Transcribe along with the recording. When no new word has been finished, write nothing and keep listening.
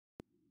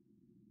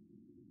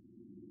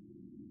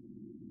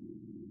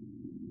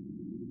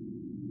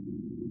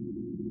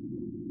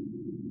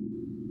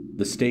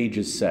The stage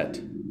is set.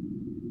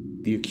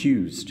 The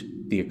accused,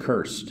 the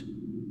accursed,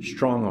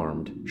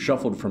 strong-armed,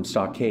 shuffled from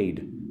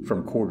stockade,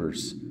 from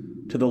quarters,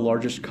 to the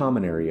largest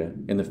common area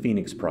in the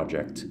Phoenix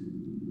Project.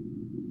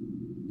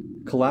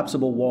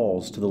 Collapsible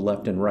walls to the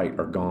left and right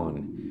are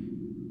gone.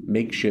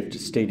 Makeshift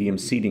stadium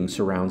seating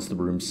surrounds the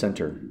room's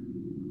center.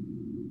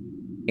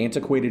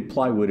 Antiquated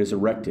plywood is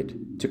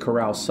erected to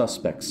corral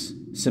suspects,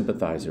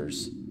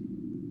 sympathizers.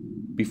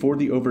 Before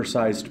the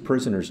oversized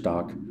prisoner's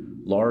dock,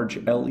 large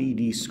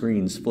LED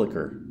screens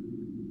flicker.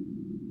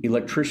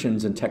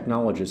 Electricians and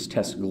technologists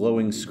test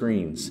glowing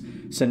screens,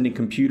 sending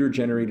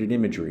computer-generated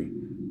imagery,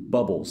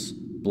 bubbles,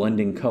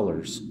 blending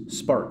colors,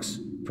 sparks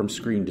from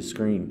screen to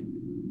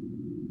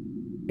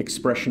screen.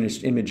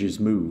 Expressionist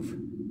images move,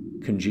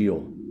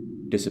 congeal,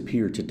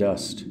 disappear to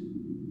dust.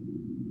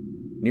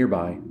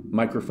 Nearby,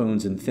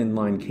 microphones and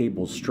thin-line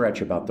cables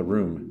stretch about the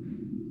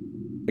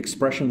room.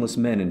 Expressionless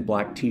men in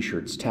black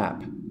t-shirts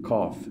tap,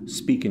 cough,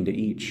 speak into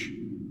each.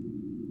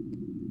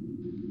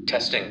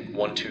 Testing,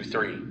 1, 2,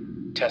 3.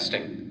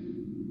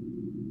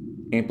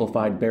 Testing.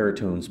 Amplified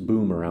baritones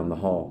boom around the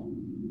hall.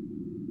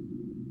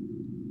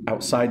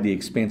 Outside the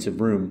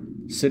expansive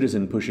room,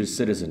 citizen pushes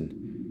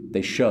citizen.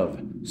 They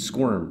shove,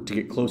 squirm to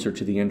get closer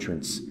to the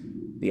entrance,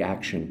 the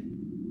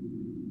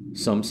action.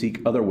 Some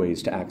seek other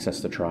ways to access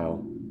the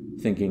trial,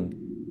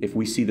 thinking, if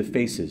we see the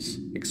faces,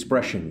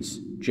 expressions,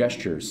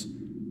 gestures,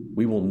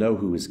 we will know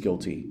who is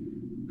guilty,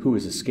 who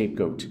is a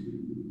scapegoat,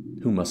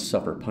 who must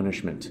suffer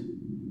punishment.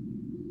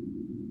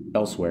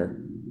 Elsewhere,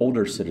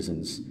 older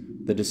citizens,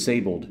 the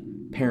disabled,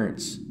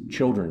 parents,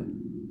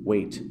 children,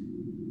 wait.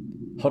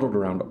 Huddled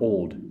around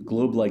old,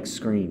 globe-like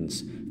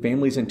screens,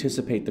 families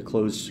anticipate the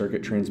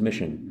closed-circuit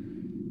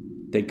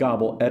transmission. They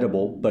gobble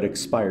edible but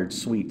expired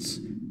sweets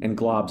and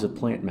globs of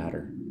plant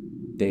matter.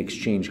 They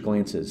exchange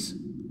glances.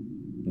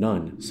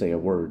 None say a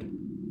word.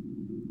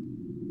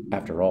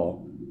 After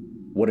all,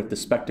 what if the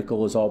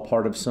spectacle is all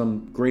part of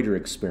some greater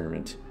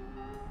experiment,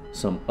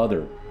 some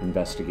other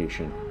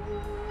investigation?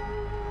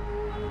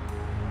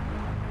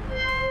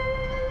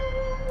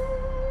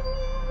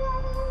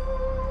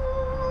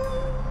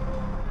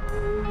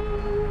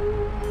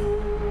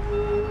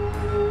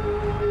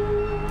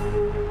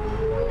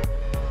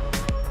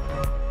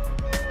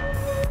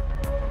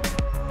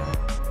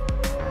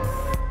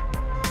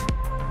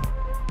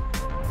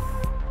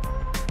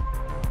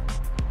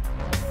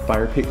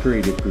 Fire Pit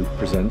Creative Group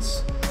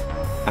presents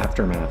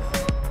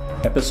Aftermath,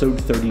 Episode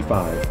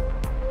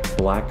 35,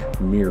 Black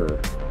Mirror.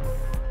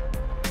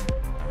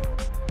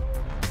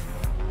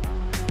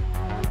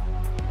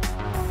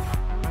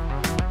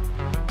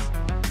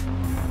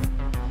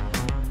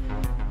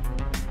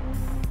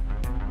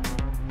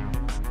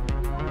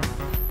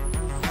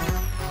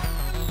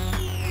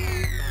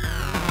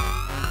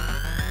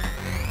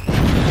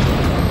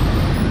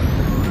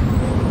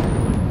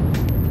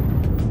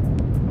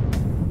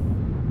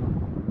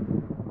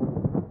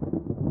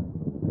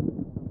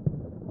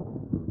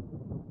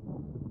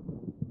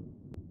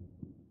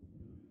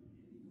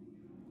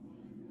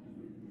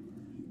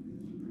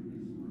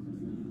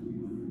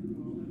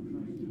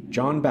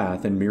 John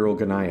Bath and Muriel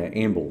Ganaya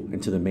amble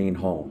into the main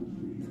hall.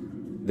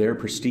 Their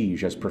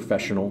prestige as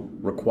professional,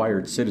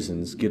 required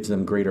citizens gives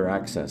them greater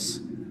access.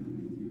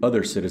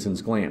 Other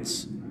citizens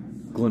glance,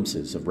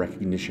 glimpses of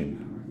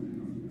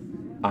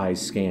recognition.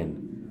 Eyes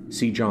scan,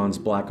 see John's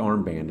black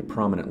armband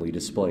prominently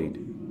displayed.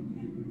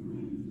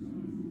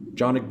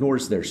 John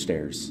ignores their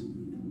stares,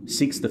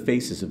 seeks the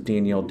faces of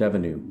Danielle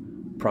Devenue,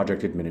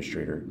 project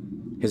administrator,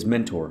 his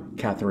mentor,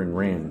 Catherine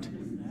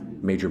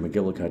Rand, Major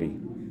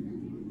McGillicuddy.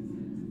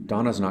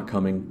 Donna's not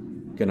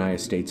coming, Ganaya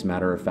states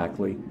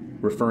matter-of-factly,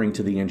 referring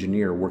to the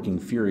engineer working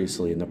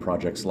furiously in the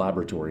project's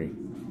laboratory.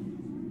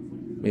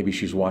 Maybe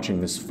she's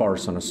watching this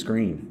farce on a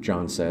screen,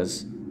 John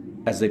says,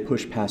 as they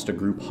push past a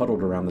group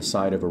huddled around the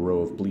side of a row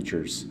of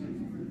bleachers.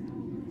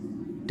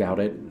 Doubt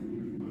it?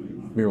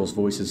 Muriel's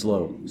voice is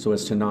low, so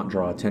as to not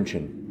draw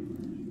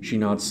attention. She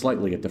nods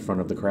slightly at the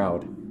front of the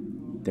crowd.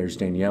 There's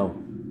Danielle.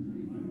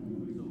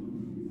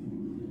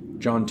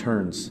 John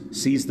turns,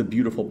 sees the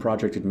beautiful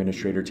project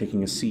administrator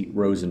taking a seat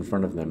rows in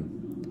front of them.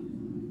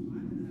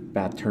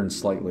 Bath turns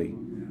slightly.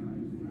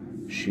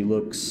 She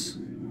looks...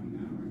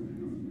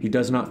 He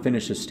does not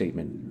finish his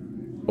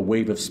statement. A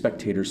wave of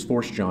spectators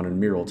force John and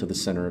Muriel to the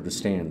center of the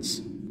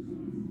stands.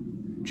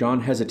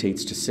 John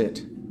hesitates to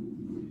sit.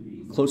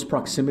 Close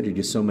proximity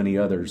to so many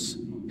others,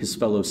 his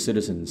fellow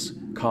citizens,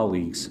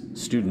 colleagues,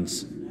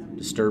 students,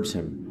 disturbs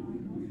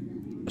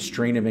him. A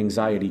strain of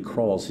anxiety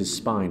crawls his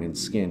spine and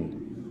skin.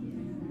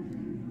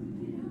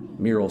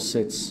 Muriel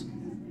sits.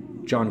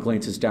 John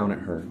glances down at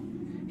her.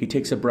 He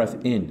takes a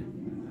breath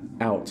in,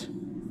 out.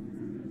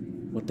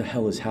 What the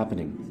hell is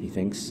happening, he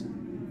thinks.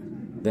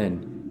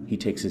 Then he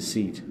takes his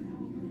seat.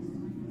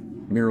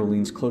 Muriel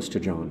leans close to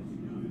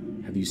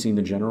John. Have you seen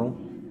the general?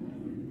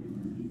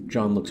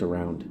 John looks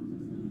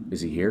around.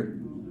 Is he here?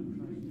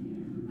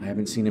 I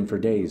haven't seen him for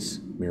days,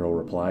 Muriel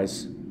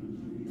replies.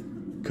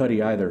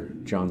 Cuddy either,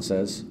 John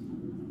says.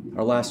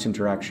 Our last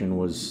interaction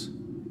was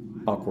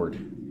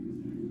awkward.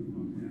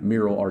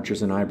 Muriel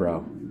arches an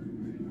eyebrow.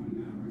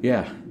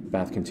 Yeah,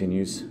 Bath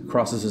continues,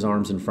 crosses his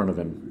arms in front of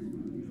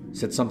him.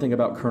 Said something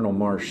about Colonel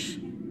Marsh.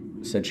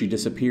 Said she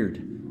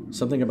disappeared.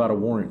 Something about a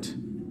warrant.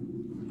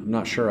 I'm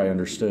not sure I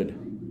understood.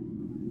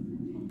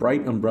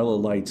 Bright umbrella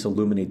lights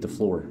illuminate the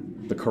floor,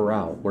 the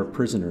corral where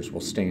prisoners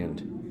will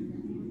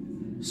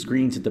stand.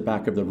 Screens at the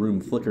back of the room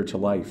flicker to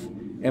life,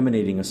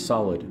 emanating a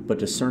solid but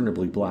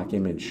discernibly black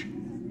image.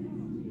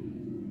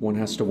 One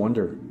has to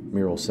wonder,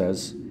 Muriel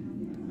says,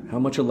 how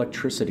much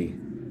electricity,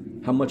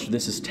 how much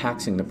this is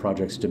taxing the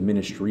project's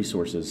diminished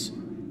resources.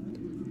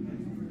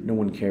 No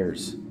one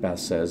cares, Bath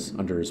says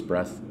under his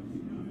breath.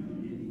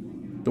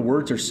 The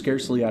words are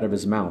scarcely out of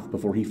his mouth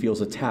before he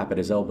feels a tap at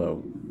his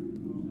elbow.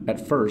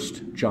 At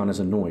first, John is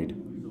annoyed.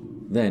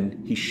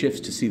 Then he shifts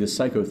to see the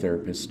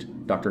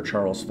psychotherapist, Dr.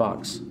 Charles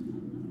Fox.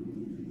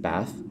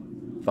 Bath?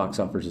 Fox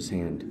offers his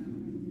hand.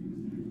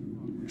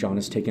 John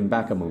is taken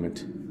back a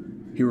moment.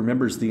 He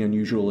remembers the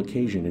unusual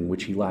occasion in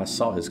which he last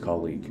saw his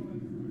colleague.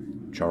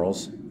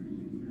 Charles?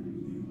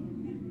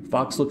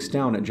 Fox looks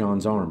down at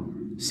John's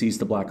arm, sees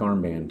the black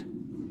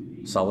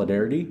armband.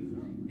 Solidarity?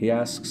 He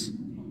asks.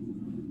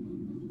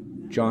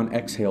 John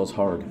exhales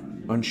hard,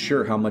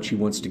 unsure how much he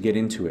wants to get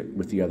into it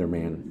with the other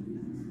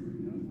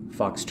man.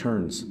 Fox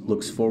turns,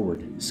 looks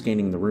forward,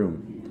 scanning the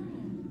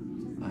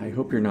room. I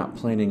hope you're not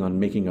planning on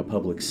making a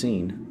public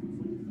scene.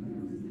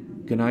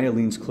 Ganaya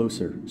leans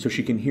closer so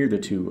she can hear the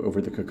two over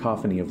the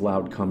cacophony of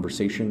loud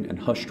conversation and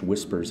hushed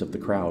whispers of the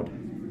crowd.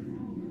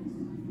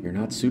 You're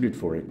not suited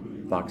for it,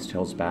 Fox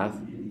tells Bath.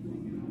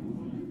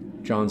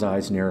 John's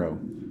eyes narrow.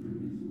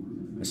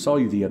 I saw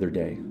you the other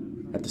day,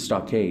 at the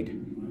stockade.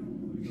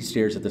 He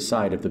stares at the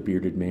side of the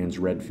bearded man's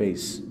red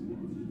face.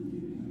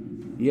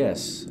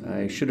 Yes,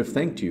 I should have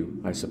thanked you,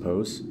 I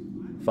suppose.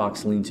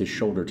 Fox leans his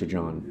shoulder to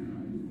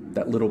John.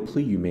 That little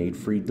plea you made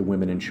freed the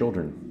women and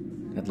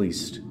children, at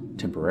least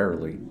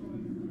temporarily.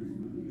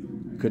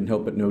 Couldn't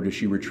help but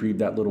notice you retrieved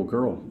that little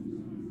girl.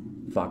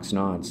 Fox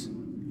nods.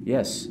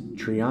 Yes,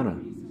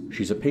 Triana.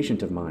 She's a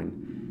patient of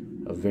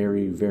mine. A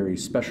very, very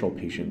special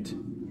patient.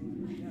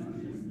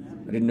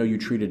 I didn't know you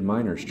treated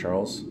minors,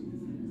 Charles.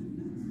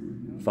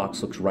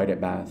 Fox looks right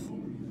at Bath.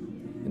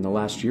 In the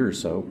last year or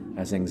so,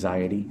 as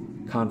anxiety,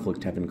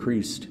 conflict have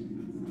increased,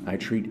 I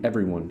treat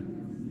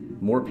everyone.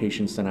 More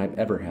patients than I've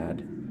ever had.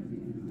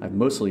 I've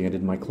mostly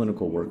ended my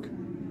clinical work.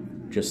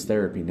 Just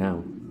therapy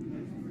now.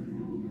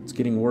 It's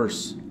getting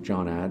worse,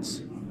 John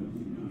adds.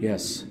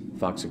 Yes,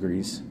 Fox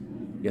agrees.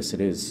 Yes,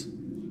 it is.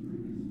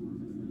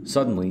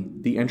 Suddenly,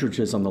 the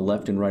entrances on the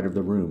left and right of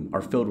the room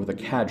are filled with a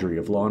cadre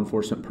of law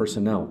enforcement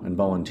personnel and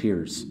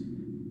volunteers.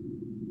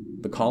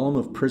 The column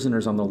of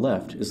prisoners on the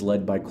left is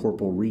led by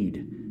Corporal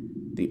Reed.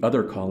 The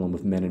other column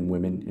of men and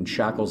women in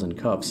shackles and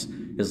cuffs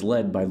is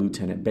led by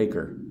Lieutenant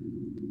Baker.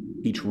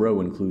 Each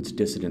row includes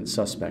dissident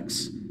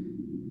suspects.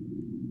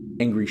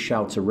 Angry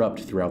shouts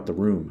erupt throughout the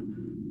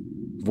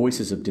room.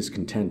 Voices of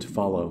discontent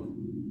follow.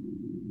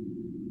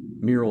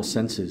 Muriel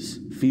senses,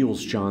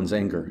 feels John's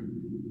anger,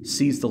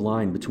 sees the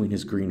line between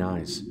his green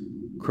eyes,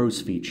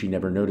 crow's feet she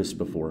never noticed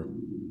before.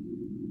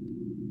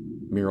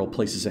 Muriel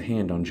places a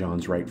hand on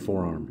John's right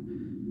forearm.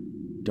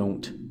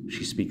 Don't,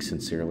 she speaks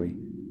sincerely.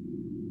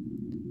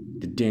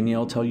 Did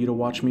Danielle tell you to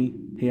watch me?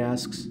 He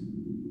asks.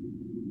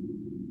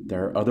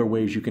 There are other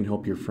ways you can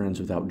help your friends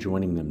without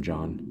joining them,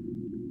 John.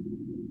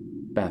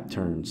 Bath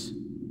turns.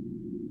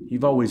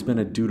 You've always been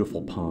a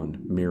dutiful pawn,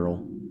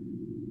 Muriel.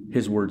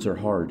 His words are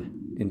hard,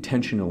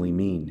 intentionally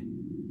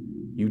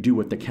mean. You do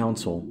what the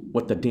council,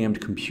 what the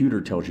damned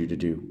computer tells you to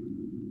do.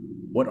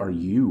 What are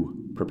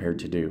you prepared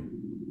to do?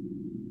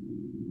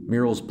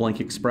 Muriel's blank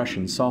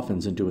expression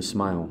softens into a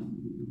smile.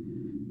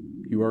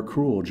 You are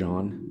cruel,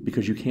 John,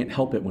 because you can't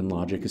help it when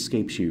logic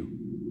escapes you.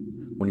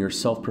 When your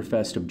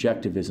self-professed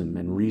objectivism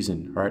and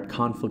reason are at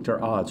conflict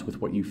or odds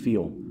with what you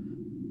feel.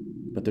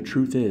 But the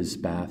truth is,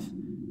 Bath,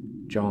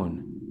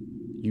 John,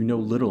 you know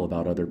little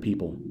about other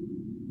people,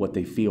 what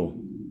they feel.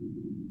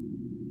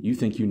 You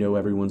think you know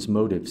everyone's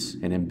motives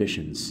and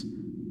ambitions.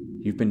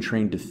 You've been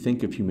trained to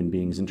think of human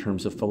beings in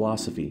terms of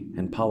philosophy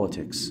and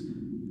politics,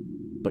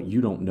 but you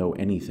don't know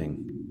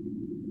anything.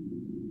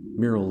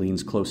 Muriel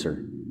leans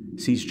closer,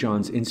 sees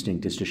John's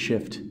instinct is to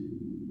shift.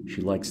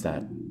 She likes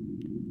that.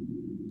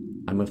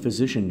 I'm a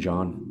physician,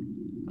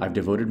 John. I've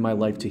devoted my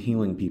life to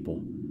healing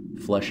people,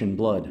 flesh and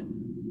blood,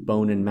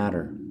 bone and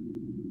matter.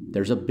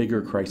 There's a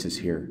bigger crisis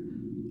here,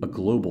 a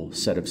global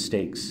set of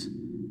stakes.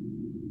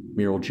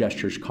 Muriel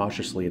gestures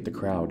cautiously at the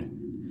crowd.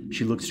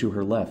 She looks to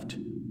her left,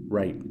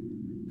 right,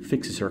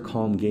 fixes her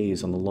calm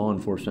gaze on the law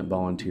enforcement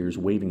volunteers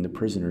waving the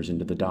prisoners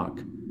into the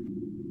dock.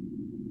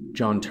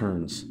 John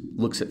turns,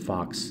 looks at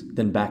Fox,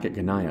 then back at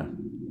Ganaya.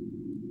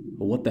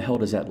 Well, what the hell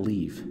does that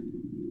leave?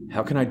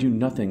 How can I do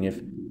nothing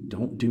if...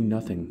 Don't do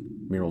nothing,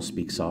 Muriel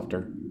speaks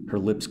softer, her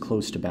lips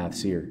close to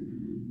Bath's ear.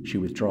 She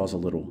withdraws a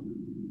little.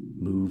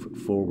 Move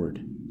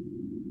forward.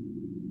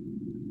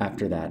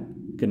 After that,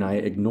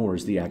 Ganaya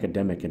ignores the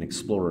academic and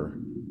explorer,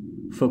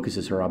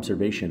 focuses her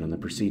observation on the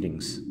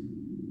proceedings.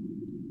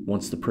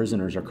 Once the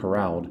prisoners are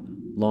corralled,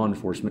 law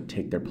enforcement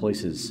take their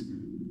places.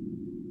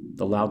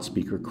 The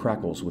loudspeaker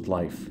crackles with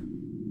life.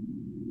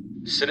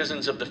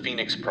 Citizens of the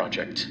Phoenix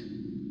Project,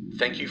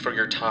 thank you for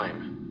your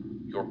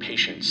time, your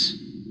patience,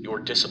 your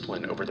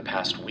discipline over the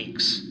past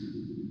weeks,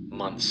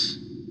 months.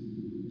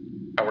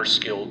 Our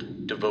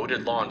skilled,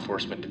 devoted law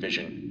enforcement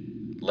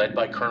division, led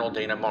by Colonel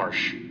Dana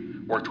Marsh,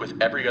 worked with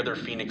every other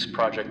Phoenix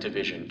Project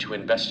division to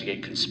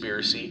investigate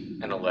conspiracy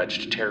and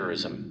alleged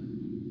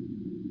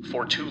terrorism.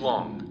 For too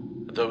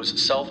long,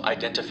 those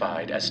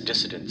self-identified as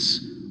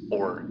dissidents,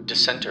 or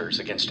dissenters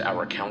against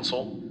our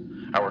council,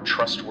 our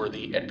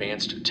trustworthy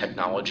advanced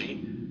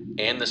technology,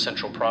 and the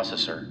central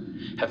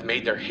processor, have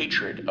made their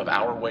hatred of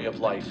our way of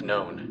life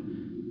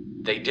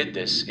known. They did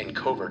this in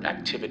covert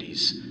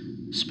activities,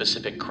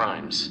 specific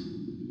crimes.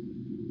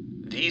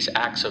 These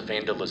acts of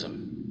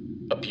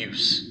vandalism,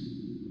 abuse,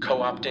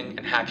 co-opting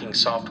and hacking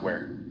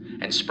software,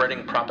 and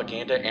spreading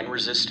propaganda and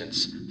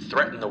resistance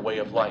threaten the way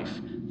of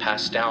life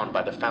passed down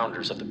by the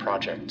founders of the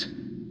project.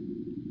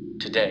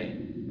 Today,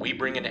 we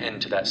bring an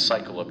end to that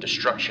cycle of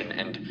destruction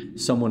and...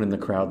 Someone in the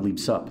crowd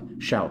leaps up,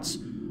 shouts,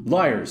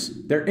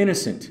 "Liars! They're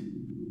innocent!"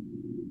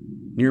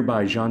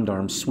 Nearby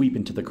gendarmes sweep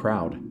into the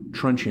crowd,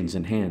 truncheons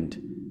in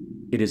hand.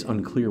 It is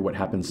unclear what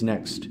happens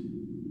next,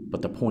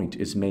 but the point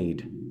is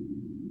made.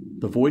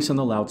 The voice on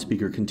the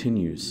loudspeaker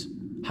continues,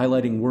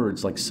 highlighting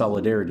words like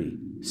solidarity,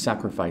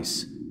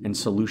 sacrifice, and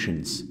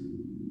solutions.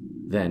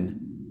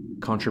 Then,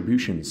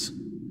 contributions,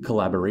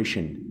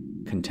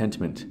 collaboration,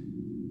 contentment.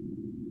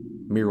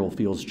 Muriel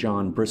feels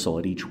John bristle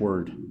at each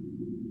word.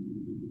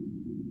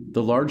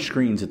 The large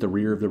screens at the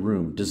rear of the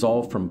room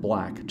dissolve from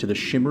black to the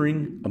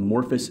shimmering,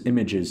 amorphous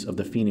images of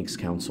the Phoenix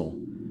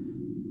Council.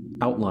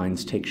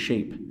 Outlines take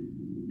shape.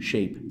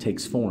 Shape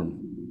takes form.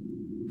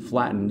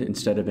 Flattened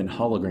instead of in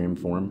hologram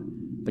form,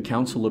 the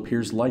council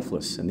appears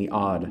lifeless in the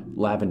odd,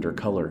 lavender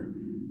color.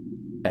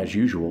 As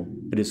usual,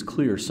 it is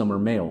clear some are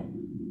male,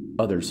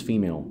 others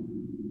female,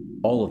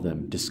 all of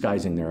them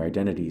disguising their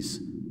identities.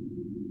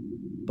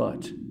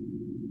 But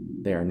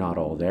they are not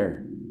all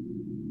there.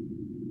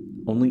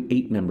 Only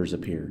 8 members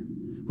appear,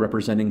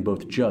 representing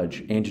both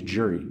judge and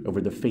jury over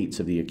the fates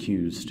of the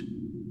accused.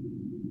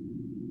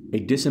 A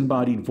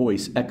disembodied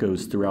voice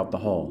echoes throughout the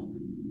hall,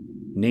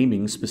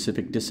 naming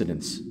specific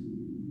dissidents,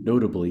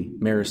 notably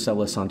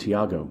Maricela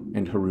Santiago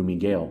and Harumi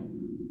Gale.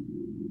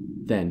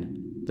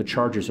 Then, the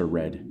charges are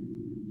read,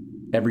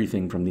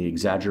 everything from the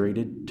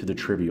exaggerated to the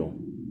trivial.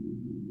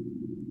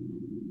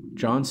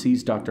 John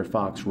sees Dr.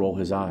 Fox roll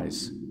his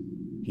eyes.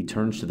 He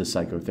turns to the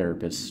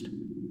psychotherapist.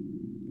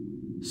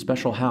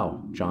 "Special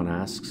how?" John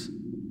asks.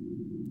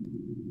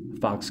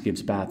 Fox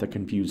gives Bath a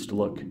confused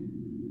look.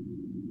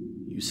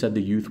 "You said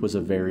the youth was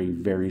a very,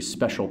 very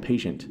special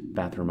patient,"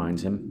 Bath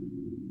reminds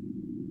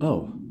him.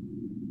 "Oh."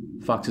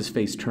 Fox's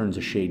face turns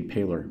a shade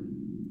paler.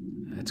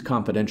 "It's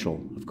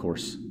confidential, of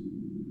course."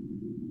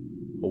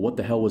 "Well, what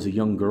the hell was a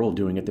young girl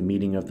doing at the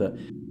meeting of the—"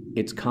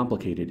 "It's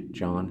complicated,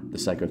 John," the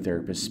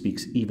psychotherapist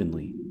speaks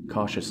evenly,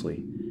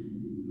 cautiously.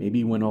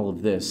 "Maybe when all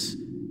of this,"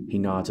 he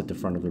nods at the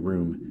front of the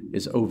room,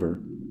 "is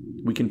over,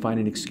 we can find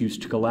an excuse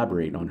to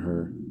collaborate on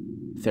her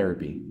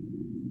therapy."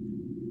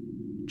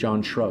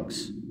 John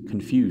shrugs,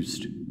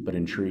 confused but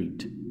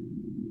intrigued.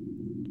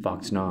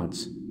 Fox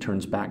nods,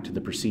 turns back to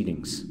the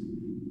proceedings.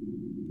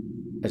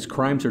 As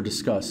crimes are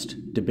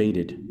discussed,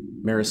 debated,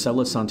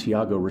 Maricela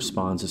Santiago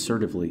responds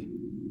assertively.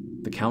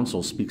 The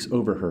council speaks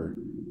over her,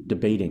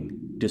 debating,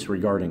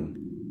 disregarding.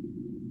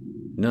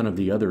 None of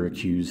the other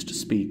accused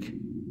speak.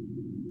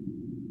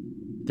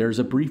 There is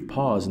a brief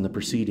pause in the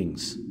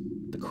proceedings.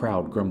 The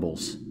crowd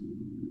grumbles.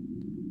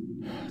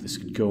 "This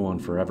could go on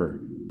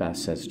forever,"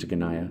 Bass says to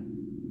Ganaya.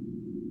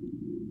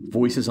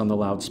 Voices on the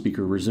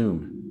loudspeaker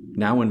resume,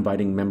 now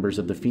inviting members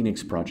of the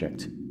Phoenix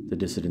Project, the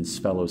dissidents'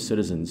 fellow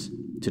citizens,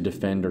 to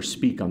defend or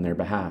speak on their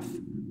behalf.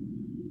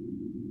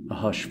 A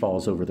hush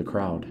falls over the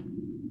crowd.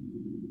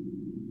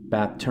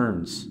 Bath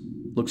turns,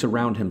 looks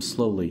around him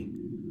slowly,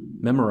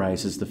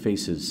 memorizes the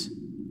faces.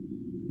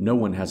 No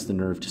one has the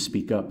nerve to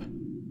speak up,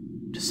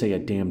 to say a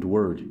damned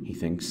word, he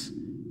thinks,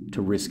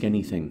 to risk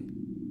anything.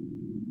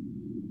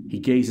 He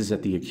gazes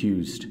at the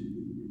accused,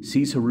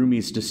 sees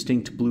Harumi's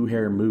distinct blue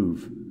hair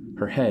move,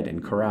 her head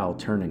and corral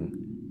turning.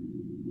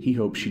 He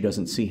hopes she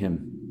doesn't see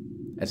him,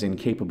 as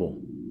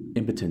incapable,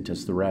 impotent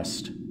as the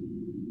rest.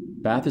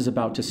 Bath is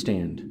about to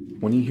stand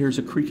when he hears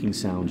a creaking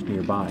sound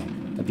nearby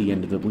at the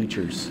end of the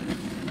bleachers.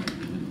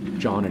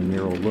 John and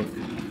Muriel look.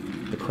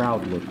 The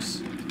crowd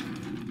looks.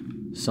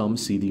 Some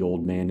see the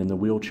old man in the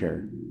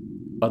wheelchair.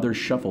 Others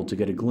shuffle to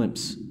get a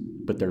glimpse,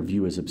 but their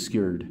view is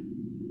obscured.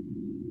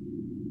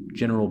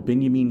 General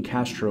Benjamin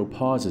Castro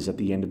pauses at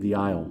the end of the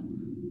aisle,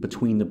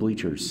 between the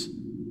bleachers,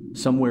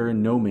 somewhere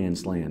in no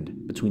man's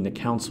land between the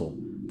council,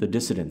 the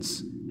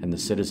dissidents, and the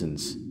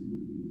citizens.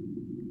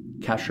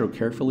 Castro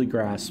carefully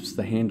grasps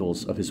the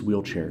handles of his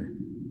wheelchair,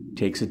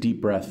 takes a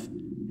deep breath,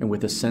 and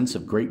with a sense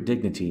of great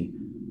dignity,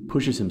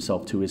 pushes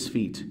himself to his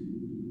feet.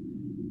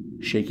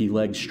 Shaky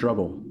legs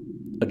struggle,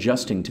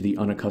 adjusting to the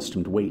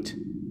unaccustomed weight.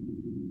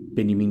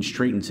 Benjamin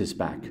straightens his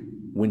back,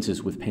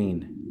 winces with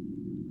pain.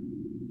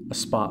 A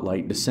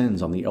spotlight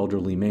descends on the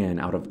elderly man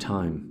out of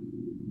time.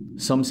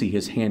 Some see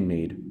his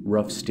handmade,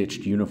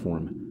 rough-stitched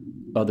uniform,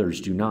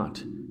 Others do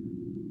not,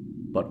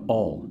 but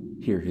all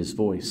hear his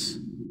voice.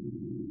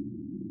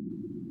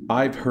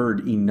 I've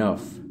heard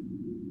enough.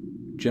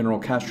 General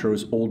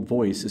Castro's old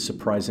voice is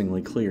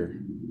surprisingly clear.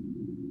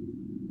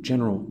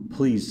 General,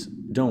 please,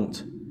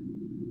 don't.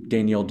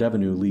 Danielle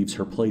Devenu leaves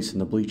her place in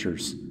the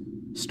bleachers,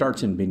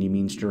 starts in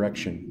Benjamin's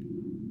direction.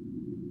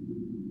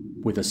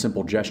 With a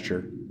simple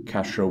gesture,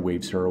 Castro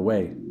waves her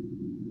away.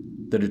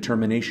 The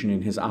determination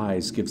in his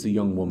eyes gives the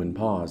young woman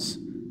pause.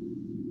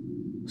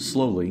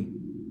 Slowly,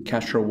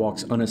 Castro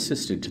walks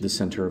unassisted to the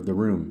center of the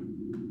room.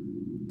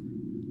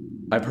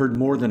 I've heard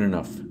more than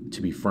enough,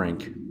 to be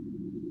frank.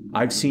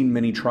 I've seen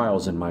many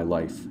trials in my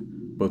life,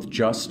 both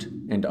just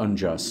and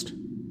unjust.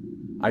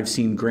 I've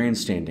seen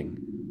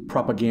grandstanding,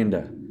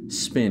 propaganda,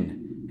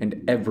 spin,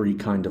 and every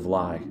kind of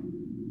lie.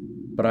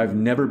 But I've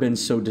never been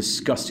so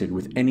disgusted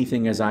with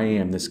anything as I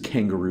am this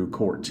kangaroo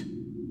court.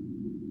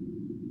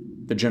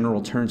 The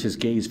general turns his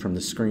gaze from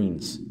the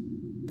screens.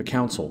 The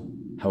council,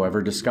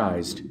 however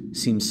disguised,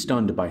 seems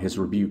stunned by his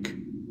rebuke.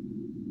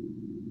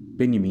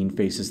 Benjamin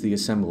faces the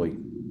assembly.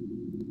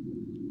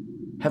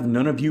 Have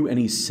none of you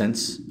any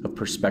sense of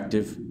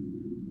perspective?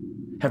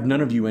 Have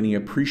none of you any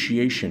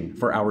appreciation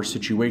for our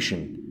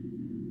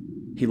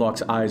situation? He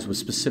locks eyes with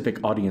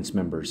specific audience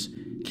members,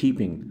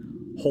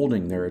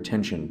 holding their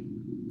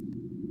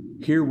attention.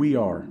 Here we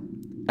are,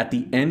 at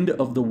the end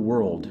of the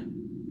world,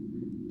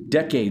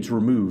 decades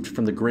removed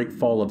from the great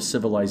fall of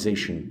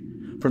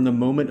civilization, from the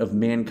moment of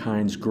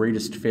mankind's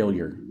greatest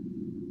failure.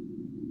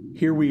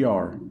 Here we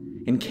are,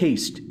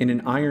 encased in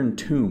an iron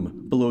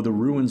tomb below the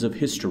ruins of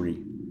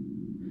history.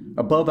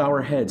 Above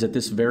our heads at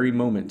this very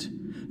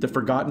moment, the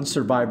forgotten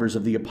survivors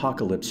of the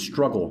apocalypse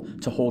struggle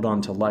to hold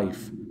on to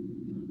life.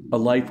 A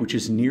life which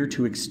is near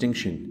to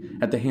extinction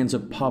at the hands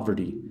of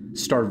poverty,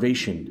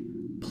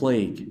 starvation,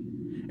 plague,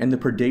 and the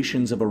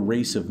predations of a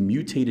race of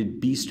mutated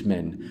beast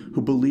men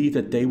who believe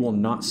that they will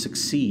not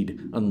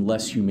succeed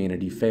unless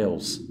humanity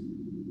fails.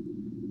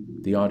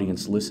 The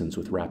audience listens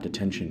with rapt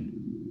attention.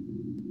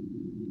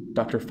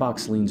 Dr.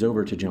 Fox leans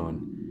over to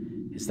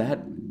John. Is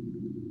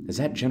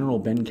that General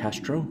Ben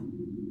Castro?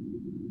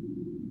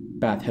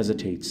 Bath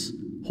hesitates,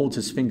 holds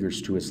his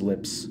fingers to his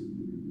lips.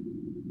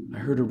 I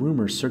heard a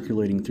rumor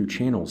circulating through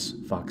channels,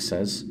 Fox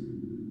says.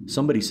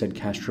 Somebody said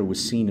Castro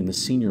was seen in the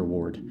senior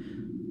ward.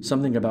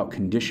 Something about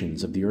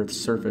conditions of the Earth's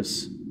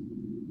surface.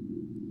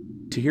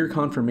 To hear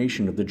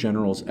confirmation of the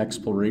general's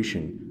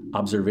exploration,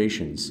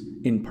 observations,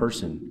 in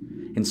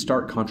person, in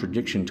stark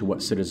contradiction to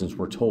what citizens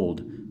were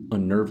told,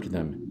 unnerved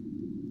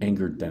them,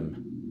 angered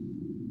them.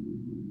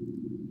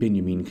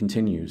 Benjamin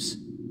continues.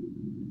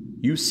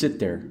 You sit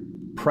there,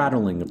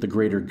 prattling of the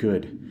greater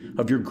good,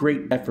 of your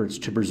great efforts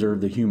to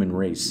preserve the human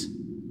race.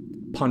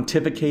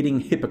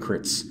 Pontificating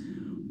hypocrites,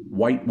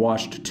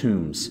 whitewashed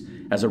tombs,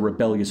 as a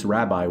rebellious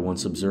rabbi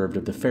once observed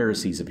of the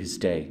Pharisees of his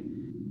day.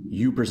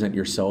 You present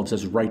yourselves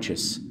as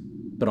righteous,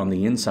 but on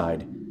the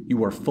inside,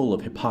 you are full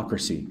of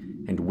hypocrisy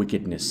and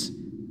wickedness.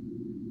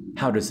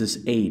 How does this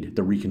aid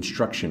the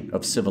reconstruction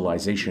of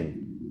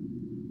civilization?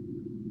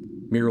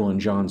 Muriel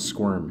and John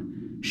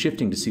squirm,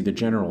 shifting to see the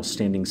general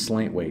standing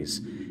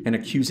slantways, an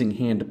accusing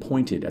hand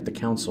pointed at the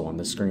council on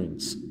the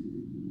screens.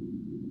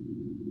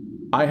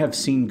 I have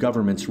seen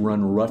governments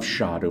run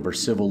roughshod over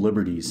civil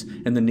liberties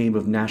in the name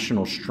of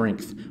national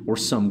strength or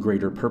some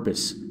greater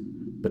purpose,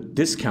 but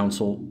this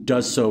council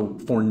does so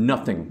for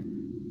nothing.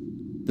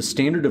 The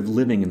standard of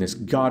living in this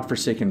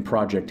God-forsaken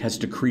project has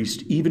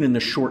decreased even in the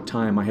short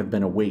time I have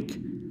been awake.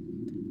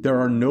 There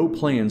are no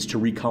plans to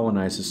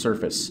recolonize the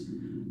surface.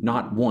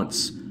 Not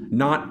once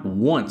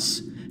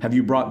have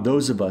you brought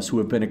those of us who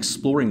have been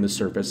exploring the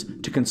surface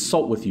to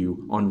consult with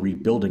you on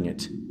rebuilding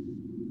it.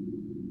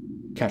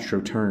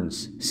 Castro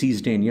turns,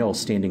 sees Danielle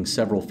standing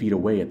several feet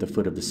away at the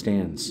foot of the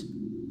stands.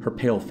 Her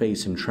pale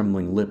face and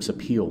trembling lips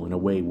appeal in a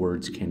way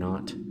words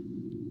cannot.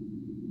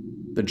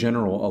 The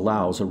general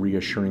allows a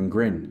reassuring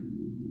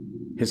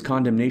grin. His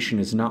condemnation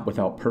is not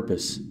without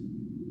purpose,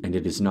 and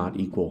it is not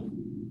equal.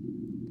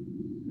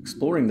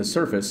 Exploring the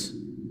surface,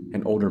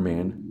 an older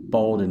man,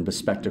 bald and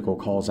bespectacled,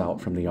 calls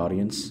out from the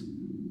audience.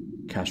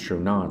 Castro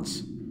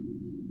nods.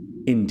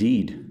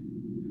 Indeed.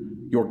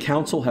 Your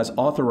council has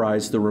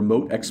authorized the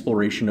remote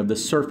exploration of the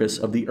surface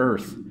of the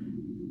Earth.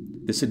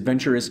 This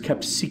adventure is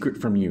kept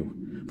secret from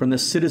you, from the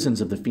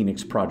citizens of the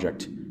Phoenix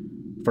Project,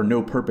 for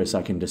no purpose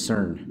I can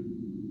discern.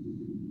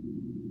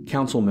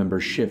 Council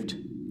members shift,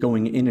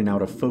 going in and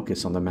out of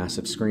focus on the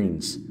massive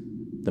screens.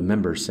 The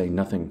members say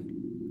nothing.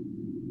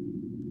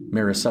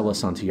 Maricela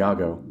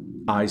Santiago,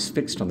 eyes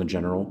fixed on the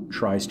general,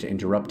 tries to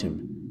interrupt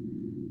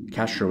him.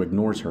 Castro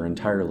ignores her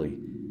entirely,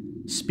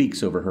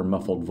 speaks over her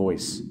muffled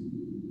voice.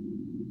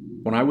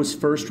 When I was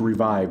first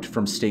revived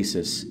from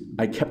stasis,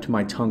 I kept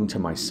my tongue to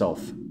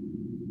myself.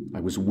 I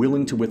was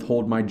willing to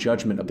withhold my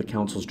judgment of the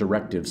Council's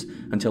directives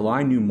until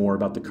I knew more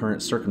about the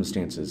current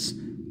circumstances.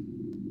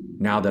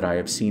 Now that I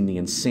have seen the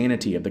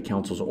insanity of the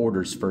Council's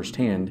orders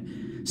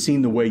firsthand,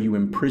 seen the way you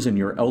imprison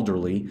your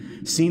elderly,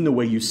 seen the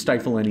way you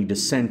stifle any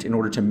dissent in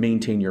order to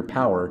maintain your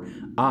power,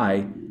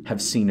 I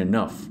have seen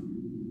enough.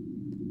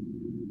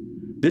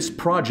 This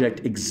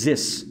project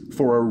exists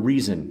For a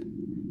reason.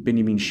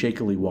 Benjamin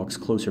shakily walks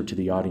closer to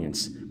the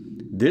audience.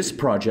 This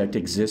project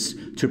exists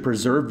to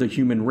preserve the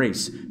human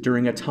race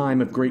during a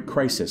time of great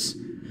crisis,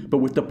 but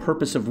with the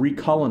purpose of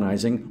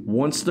recolonizing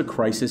once the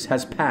crisis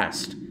has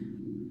passed.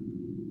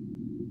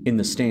 In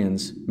the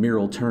stands,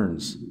 Muriel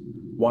turns,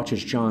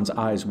 watches John's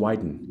eyes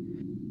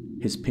widen.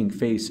 His pink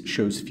face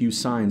shows few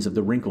signs of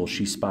the wrinkles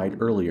she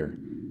spied earlier.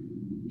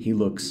 He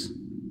looks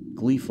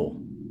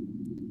gleeful.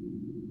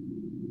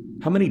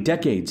 How many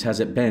decades has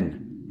it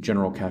been?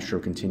 General Castro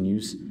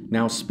continues,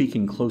 now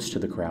speaking close to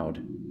the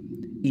crowd.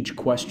 Each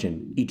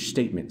question, each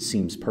statement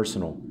seems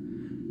personal.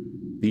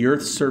 The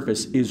Earth's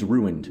surface is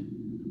ruined,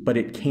 but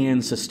it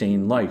can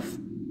sustain life.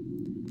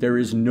 There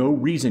is no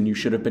reason you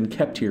should have been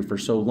kept here for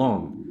so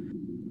long.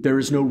 There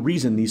is no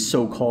reason these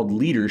so-called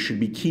leaders should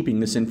be keeping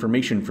this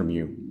information from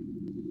you.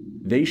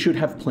 They should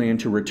have planned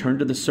to return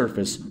to the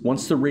surface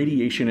once the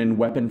radiation and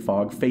weapon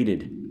fog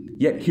faded.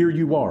 Yet here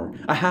you are,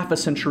 a half a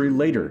century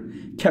later,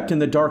 kept in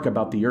the dark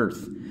about the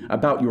Earth,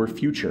 about your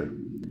future.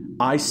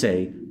 I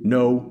say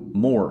no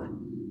more.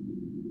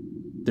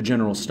 The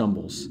general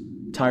stumbles.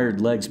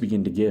 Tired legs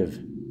begin to give.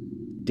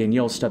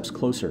 Danielle steps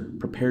closer,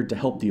 prepared to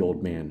help the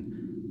old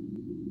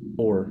man.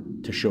 Or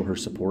to show her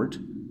support.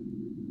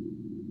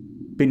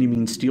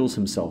 Benjamin steels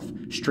himself,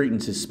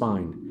 straightens his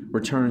spine,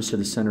 returns to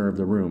the center of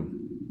the room.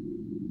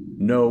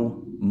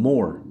 No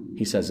more,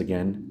 he says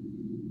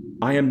again.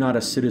 I am not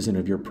a citizen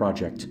of your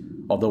project,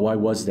 although I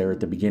was there at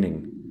the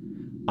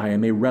beginning. I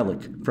am a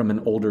relic from an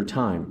older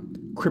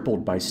time,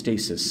 crippled by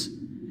stasis,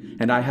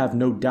 and I have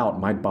no doubt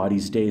my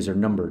body's days are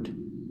numbered.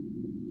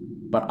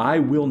 But I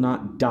will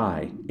not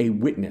die a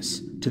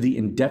witness to the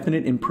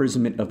indefinite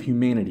imprisonment of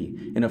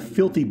humanity in a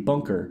filthy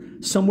bunker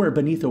somewhere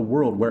beneath a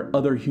world where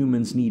other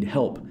humans need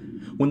help,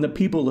 when the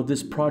people of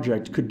this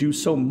project could do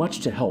so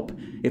much to help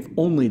if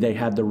only they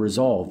had the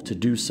resolve to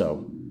do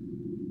so.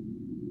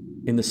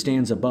 In the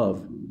stands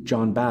above,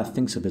 John Bath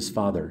thinks of his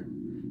father,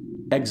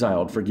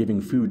 exiled for giving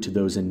food to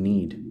those in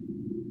need.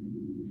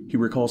 He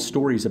recalls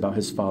stories about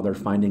his father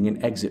finding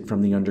an exit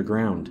from the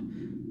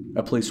underground,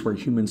 a place where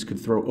humans could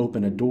throw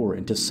open a door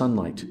into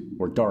sunlight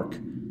or dark,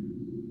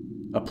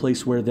 a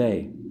place where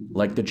they,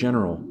 like the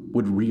general,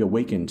 would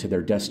reawaken to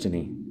their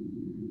destiny.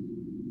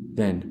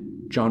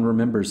 Then, John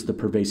remembers the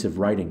pervasive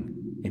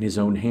writing, in his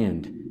own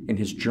hand, in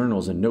his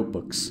journals and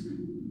notebooks.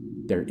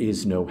 There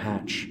is no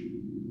hatch.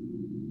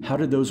 How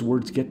did those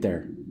words get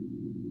there?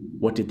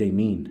 What did they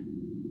mean?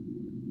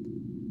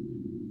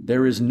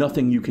 There is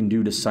nothing you can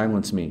do to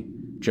silence me.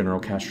 General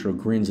Castro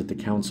grins at the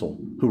council,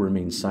 who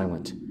remain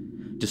silent.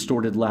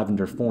 Distorted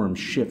lavender forms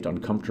shift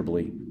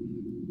uncomfortably.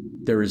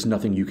 There is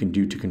nothing you can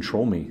do to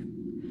control me.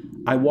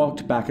 I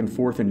walked back and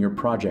forth in your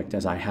project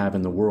as I have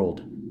in the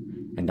world,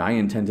 and I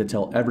intend to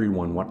tell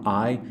everyone what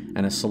I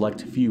and a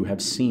select few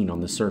have seen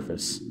on the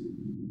surface.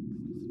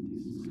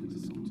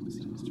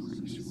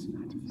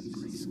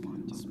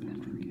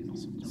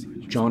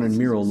 John and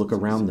Muriel look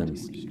around them,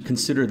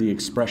 consider the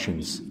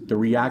expressions, the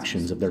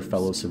reactions of their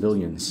fellow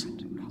civilians.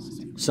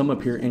 Some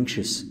appear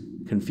anxious,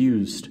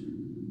 confused,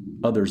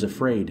 others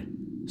afraid,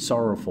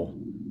 sorrowful,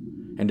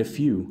 and a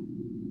few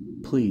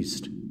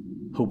pleased,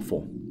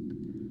 hopeful.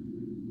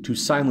 To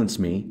silence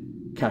me,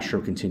 Castro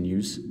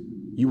continues,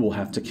 you will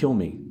have to kill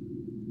me.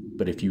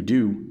 But if you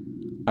do,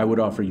 I would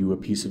offer you a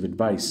piece of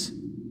advice.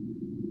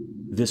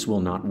 This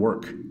will not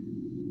work.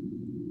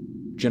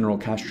 General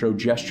Castro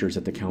gestures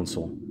at the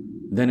council,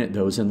 then at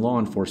those in law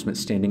enforcement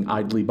standing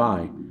idly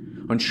by,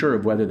 unsure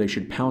of whether they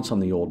should pounce on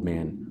the old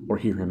man or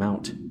hear him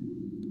out.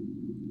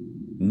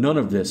 None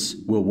of this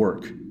will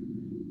work.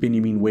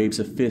 Benjamin waves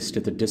a fist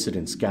at the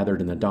dissidents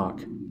gathered in the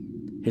dock.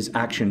 His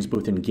actions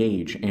both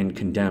engage and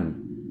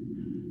condemn.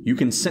 You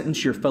can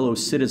sentence your fellow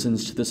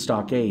citizens to the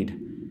stockade,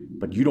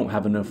 but you don't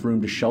have enough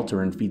room to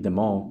shelter and feed them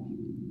all.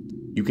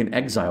 You can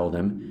exile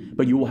them,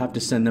 but you will have to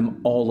send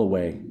them all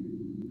away.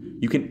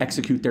 You can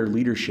execute their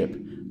leadership,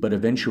 but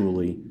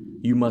eventually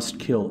you must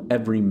kill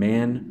every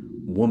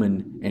man,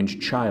 woman,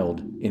 and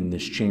child in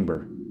this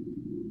chamber.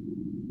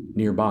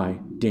 Nearby,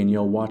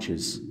 Danielle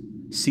watches,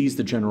 sees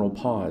the general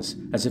pause,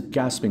 as if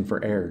gasping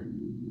for air,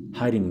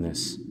 hiding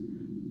this.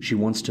 She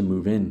wants to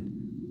move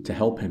in, to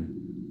help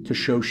him, to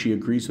show she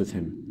agrees with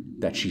him,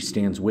 that she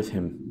stands with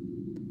him.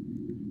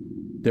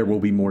 There will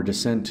be more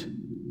dissent,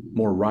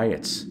 more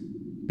riots.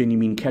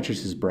 Benjamin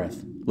catches his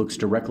breath, looks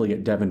directly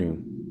at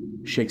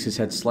Devenu, shakes his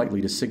head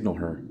slightly to signal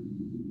her.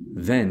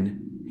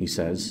 Then, he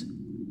says,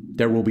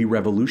 there will be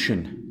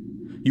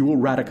revolution. You will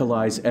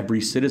radicalize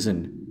every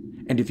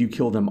citizen, and if you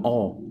kill them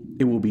all,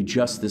 it will be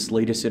just this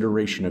latest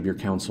iteration of your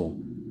council.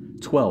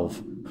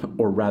 12,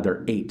 or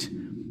rather 8,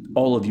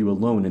 all of you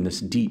alone in this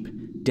deep,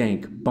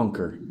 dank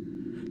bunker.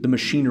 The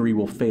machinery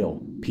will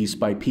fail, piece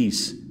by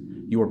piece.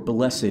 Your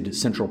blessed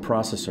central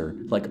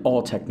processor, like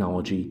all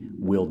technology,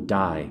 will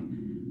die.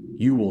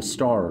 You will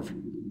starve,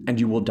 and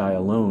you will die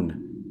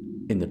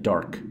alone, in the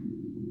dark.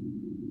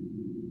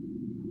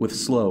 With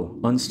slow,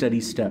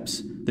 unsteady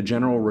steps, the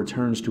general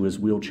returns to his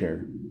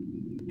wheelchair.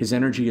 His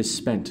energy is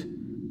spent,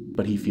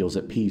 but he feels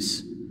at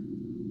peace,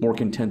 more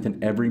content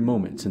than every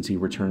moment since he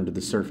returned to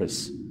the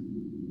surface.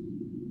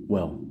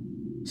 Well,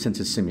 since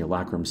his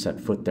simulacrum set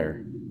foot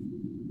there.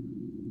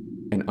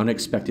 An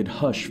unexpected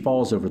hush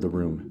falls over the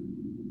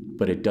room,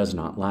 but it does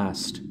not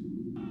last.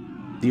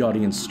 The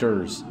audience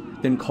stirs,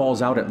 then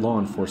calls out at law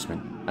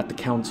enforcement, at the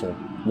council,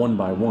 one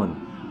by one.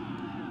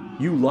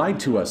 "You lied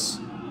to us!"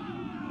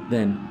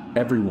 Then,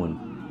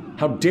 everyone,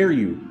 "How dare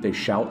you!" they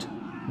shout.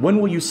 "When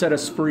will you set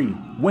us free?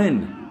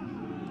 When?"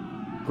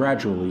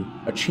 Gradually,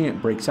 a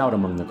chant breaks out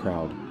among the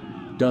crowd.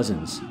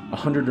 Dozens,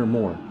 100 or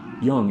more,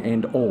 young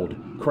and old,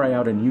 cry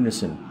out in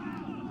unison,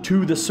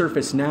 "To the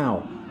surface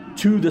now!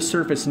 To the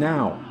surface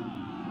now!"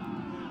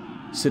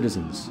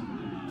 Citizens,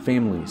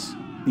 families,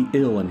 the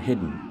ill and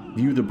hidden,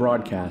 view the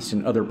broadcast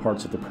in other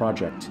parts of the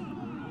project.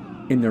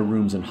 In their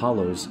rooms and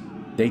hollows,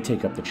 they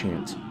take up the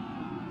chant,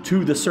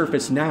 "To the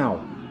surface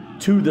now!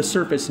 To the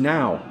surface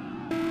now!"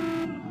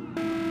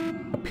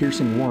 A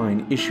piercing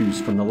whine issues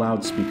from the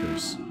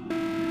loudspeakers.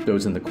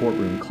 Those in the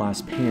courtroom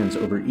clasp hands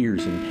over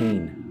ears in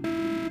pain.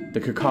 The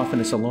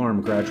cacophonous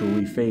alarm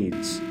gradually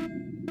fades.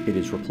 It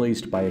is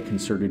replaced by a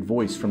concerted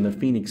voice from the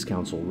Phoenix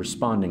Council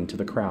responding to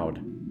the crowd.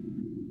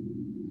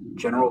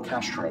 "General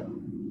Castro,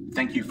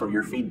 thank you for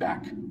your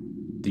feedback."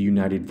 The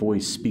united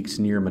voice speaks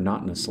near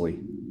monotonously.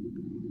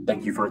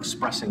 "Thank you for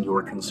expressing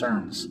your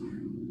concerns.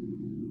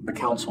 The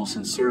Council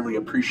sincerely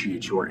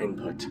appreciates your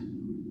input."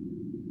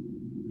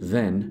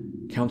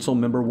 Then, Council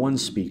Member 1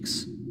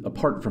 speaks,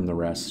 apart from the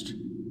rest.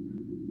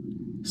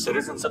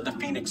 "Citizens of the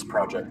Phoenix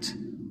Project,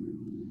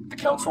 the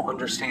Council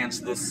understands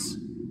this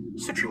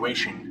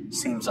situation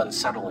seems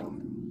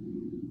unsettling.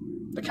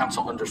 The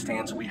Council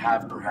understands we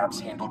have perhaps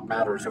handled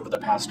matters over the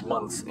past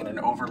months in an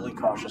overly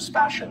cautious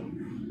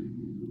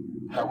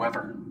fashion.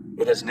 However,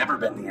 it has never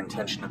been the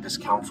intention of this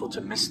Council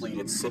to mislead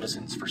its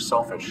citizens for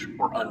selfish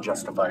or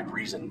unjustified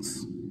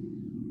reasons.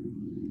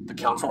 The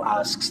Council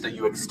asks that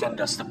you extend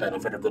us the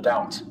benefit of the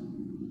doubt,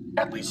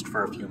 at least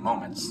for a few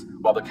moments,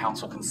 while the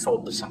Council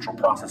consult the central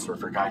processor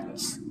for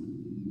guidance."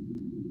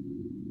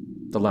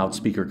 The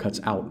loudspeaker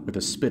cuts out with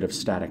a spit of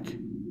static.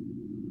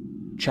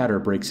 Chatter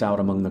breaks out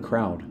among the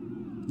crowd.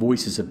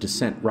 Voices of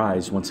dissent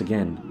rise once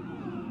again.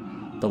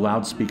 The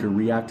loudspeaker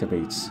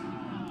reactivates.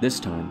 This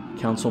time,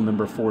 Council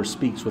Member 4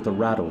 speaks with a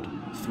rattled,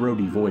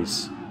 throaty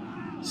voice.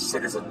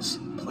 "Citizens,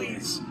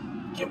 please,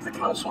 give the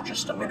Council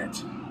just a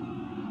minute."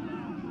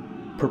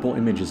 Purple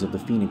images of the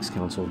Phoenix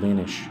Council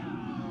vanish.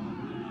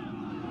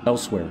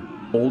 Elsewhere,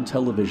 old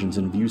televisions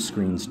and view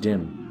screens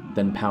dim,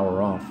 then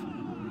power off.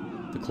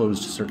 The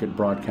closed-circuit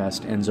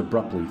broadcast ends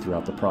abruptly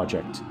throughout the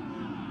project.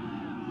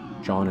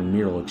 John and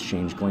Muriel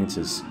exchange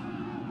glances.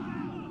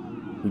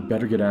 "We'd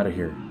better get out of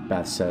here,"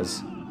 Bath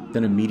says,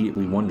 then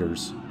immediately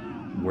wonders,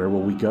 where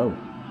will we go?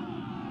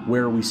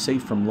 Where are we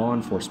safe from law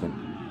enforcement,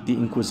 the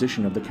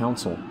inquisition of the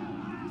Council,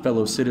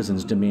 fellow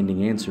citizens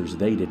demanding answers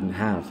they didn't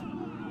have?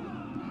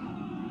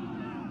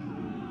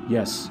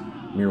 "Yes,"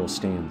 Muriel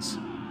stands.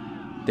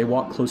 They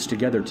walk close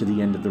together to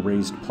the end of the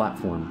raised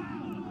platform.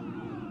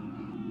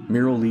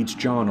 Muriel leads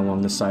John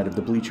along the side of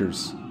the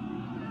bleachers.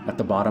 At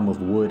the bottom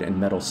of wood and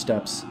metal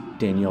steps,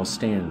 Danielle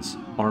stands,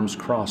 arms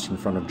crossed in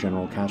front of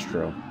General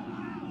Castro.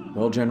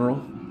 "Well,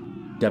 General?"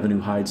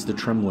 Devenu hides the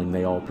trembling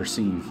they all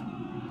perceive.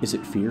 Is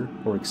it fear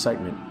or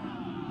excitement?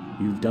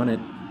 "You've done it."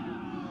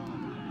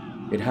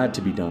 It had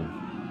to be done.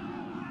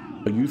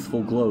 A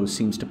youthful glow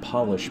seems to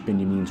polish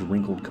Benjamin's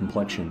wrinkled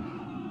complexion,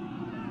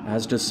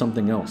 as does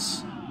something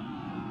else.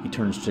 He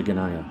turns to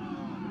Ganaya.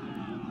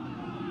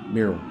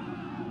 "Muriel,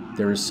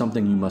 there is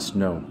something you must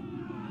know."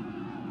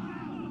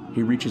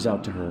 He reaches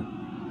out to her,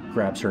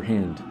 grabs her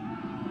hand.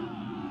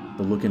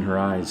 The look in her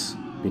eyes,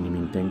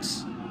 Benjamin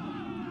thinks.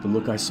 The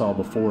look I saw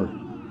before,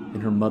 in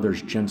her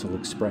mother's gentle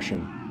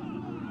expression.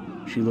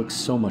 She looks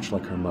so much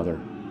like her mother.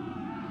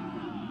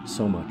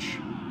 So much.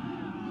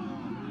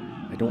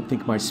 "I don't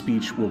think my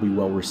speech will be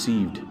well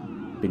received,"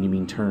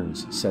 Benjamin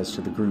turns, says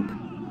to the group.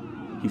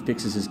 He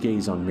fixes his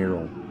gaze on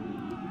Muriel.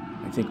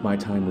 "I think my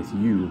time with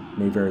you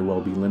may very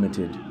well be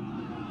limited.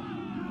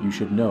 You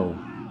should know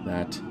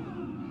that..."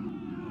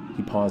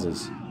 He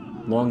pauses,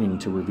 longing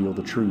to reveal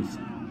the truth.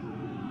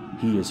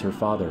 He is her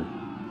father.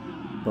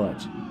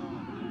 But,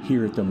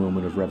 here at the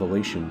moment of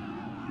revelation,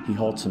 he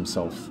halts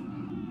himself.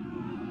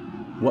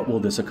 What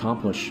will this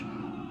accomplish,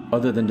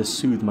 other than to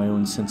soothe my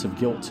own sense of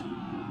guilt?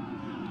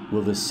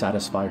 Will this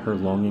satisfy her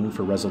longing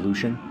for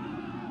resolution?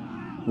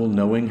 Will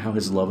knowing how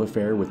his love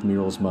affair with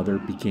Muriel's mother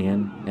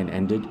began and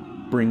ended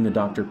bring the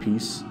doctor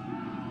peace?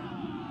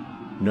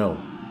 No,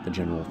 the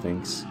general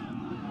thinks.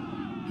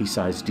 He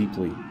sighs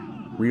deeply,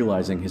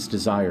 realizing his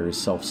desire is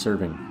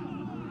self-serving.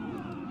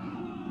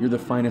 "You're the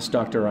finest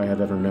doctor I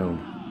have ever known.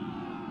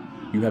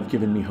 You have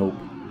given me hope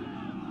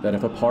that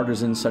if a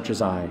partisan such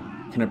as I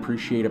can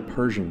appreciate a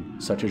Persian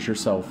such as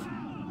yourself,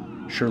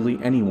 surely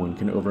anyone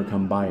can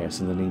overcome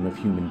bias in the name of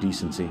human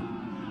decency."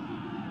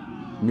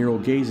 Muriel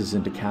gazes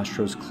into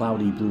Castro's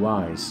cloudy blue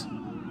eyes.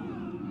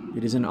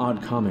 It is an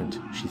odd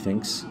comment, she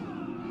thinks.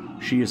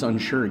 She is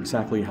unsure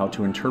exactly how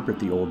to interpret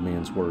the old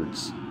man's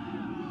words.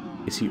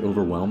 Is he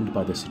overwhelmed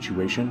by the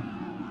situation?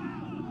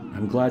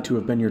 "I'm glad to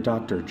have been your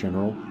doctor,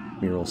 General,"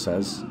 Muriel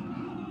says.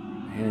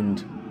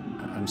 "And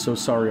I'm so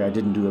sorry I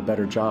didn't do a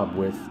better job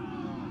with...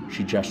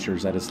 She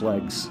gestures at his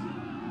legs.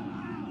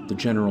 The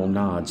general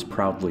nods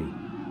proudly,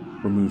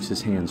 removes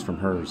his hands from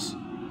hers.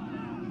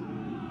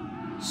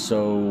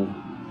 So,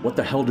 what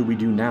the hell do we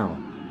do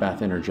now?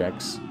 Bath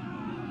interjects.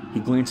 He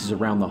glances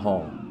around the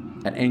hall,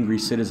 at angry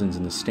citizens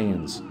in the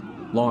stands,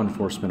 law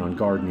enforcement on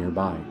guard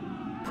nearby,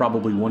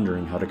 probably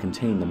wondering how to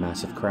contain the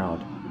massive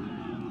crowd.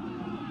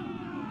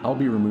 I'll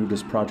be removed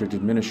as project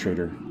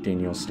administrator,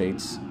 Danielle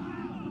states.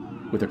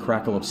 With a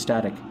crackle of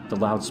static, the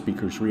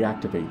loudspeakers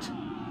reactivate.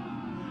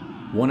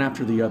 One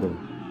after the other,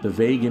 the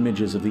vague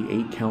images of the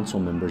 8 council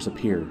members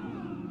appear.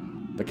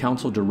 The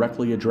council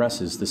directly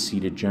addresses the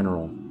seated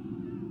general.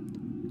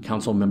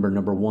 Council member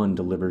number 1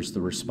 delivers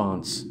the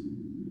response.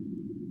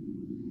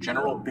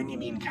 General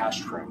Benjamin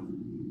Castro,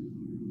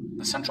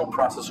 the central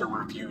processor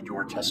reviewed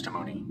your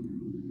testimony.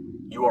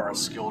 You are a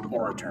skilled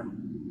orator,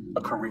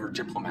 a career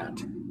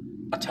diplomat,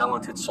 a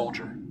talented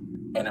soldier,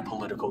 and a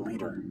political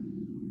leader.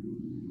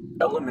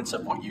 Elements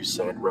of what you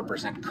said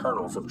represent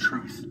kernels of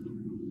truth,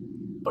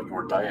 but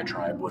your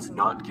diatribe was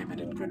not given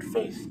in good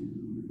faith.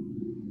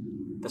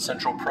 The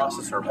central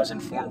processor has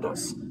informed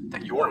us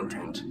that your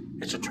intent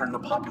is to turn the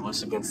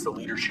populace against the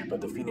leadership of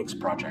the Phoenix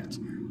Project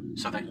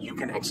so that you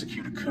can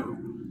execute a coup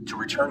to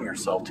return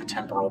yourself to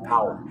temporal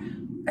power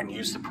and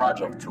use the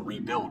project to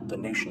rebuild the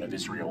nation of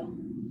Israel.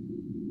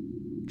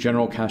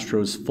 General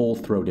Castro's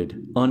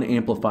full-throated,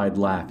 unamplified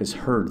laugh is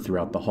heard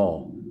throughout the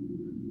hall.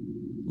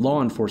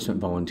 Law enforcement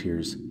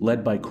volunteers,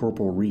 led by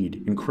Corporal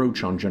Reed,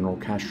 encroach on General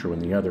Castro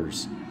and the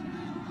others.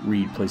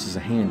 Reed places a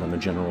hand on the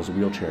general's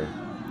wheelchair.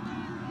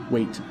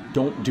 Wait,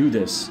 don't do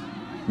this.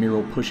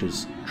 Miro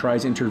pushes,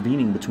 tries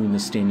intervening between the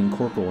standing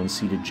corporal and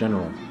seated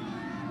general.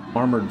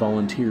 Armored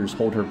volunteers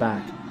hold her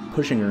back,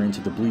 pushing her into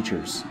the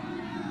bleachers.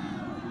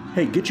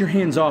 Hey, get your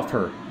hands off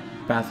her!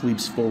 Bath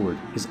leaps forward,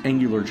 his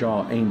angular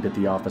jaw aimed at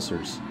the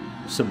officers.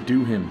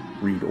 Subdue him,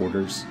 Reed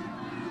orders.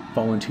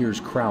 Volunteers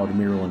crowd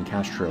Miro and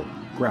Castro,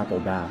 grapple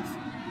Bath.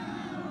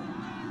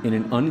 In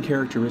an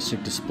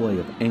uncharacteristic display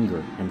of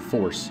anger and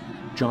force,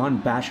 John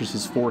bashes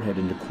his forehead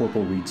into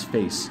Corporal Reed's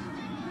face.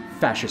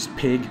 Fascist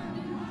pig!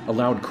 A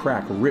loud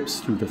crack rips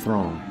through the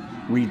throng.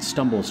 Reed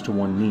stumbles to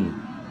one knee.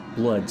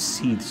 Blood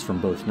seethes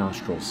from both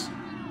nostrils.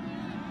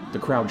 The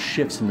crowd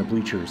shifts in the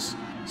bleachers.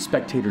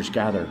 Spectators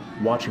gather,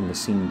 watching the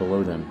scene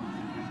below them.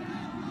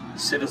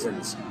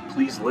 Citizens,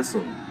 please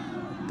listen.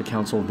 The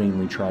council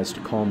vainly tries to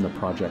calm the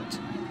project.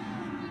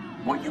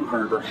 What you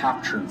heard are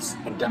half-truths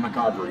and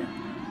demagoguery.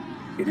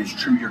 It is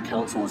true your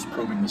council is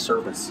probing the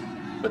service,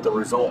 but the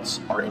results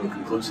are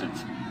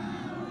inconclusive.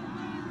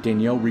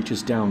 Danielle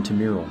reaches down to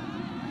Miro,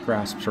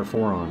 grasps her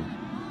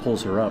forearm,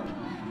 pulls her up.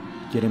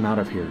 Get him out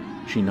of here,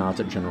 she nods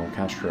at General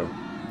Castro.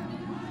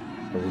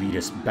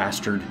 Elitist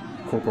bastard.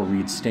 Corporal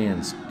Reed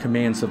stands,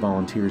 commands the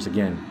volunteers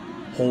again.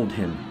 Hold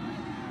him.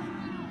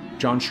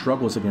 John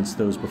struggles against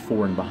those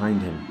before and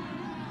behind him.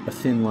 A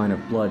thin line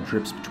of blood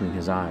drips between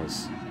his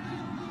eyes.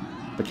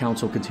 The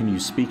council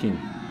continues speaking,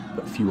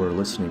 but few are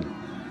listening.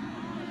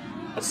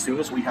 As soon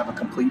as we have a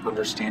complete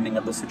understanding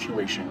of the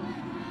situation,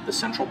 the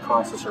central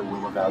processor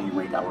will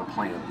evaluate our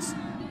plans.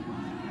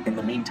 In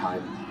the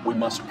meantime, we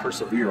must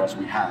persevere as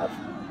we have,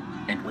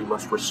 and we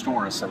must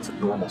restore a sense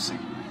of normalcy.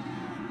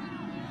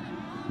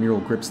 Miro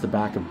grips the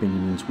back of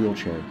Benjamin's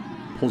wheelchair,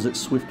 pulls it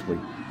swiftly,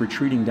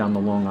 retreating down the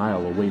long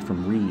aisle away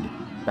from Reed,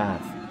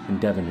 Bath,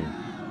 and Devenu.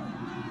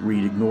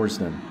 Reed ignores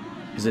them.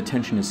 His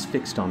attention is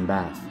fixed on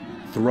Bath.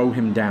 Throw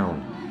him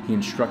down, he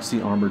instructs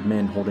the armored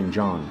men holding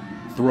John.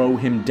 Throw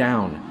him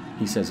down,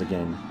 he says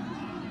again.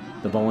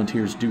 The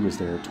volunteers do as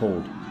they are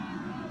told.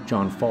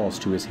 John falls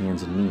to his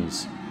hands and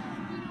knees.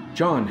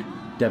 John!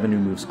 Devenu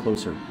moves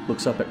closer,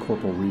 looks up at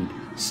Corporal Reed.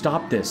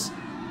 Stop this!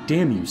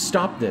 Damn you,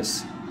 stop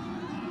this!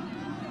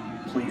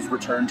 Please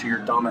return to your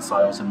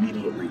domiciles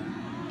immediately.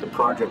 The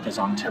project is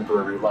on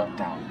temporary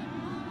lockdown.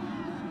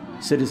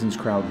 Citizens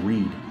crowd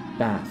Reed,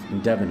 Bath,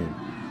 and Devenu,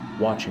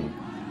 watching,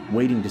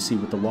 waiting to see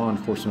what the law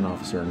enforcement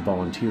officer and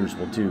volunteers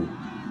will do.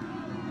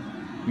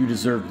 You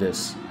deserve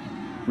this.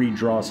 Reed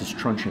draws his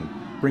truncheon,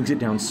 brings it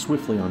down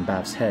swiftly on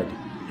Bath's head,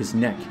 his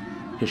neck,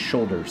 his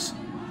shoulders.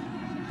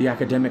 The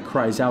academic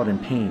cries out in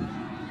pain,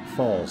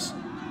 falls,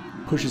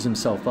 pushes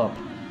himself up,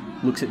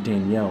 looks at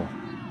Danielle,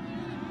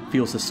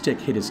 feels the stick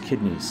hit his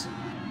kidneys.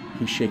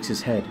 He shakes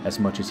his head as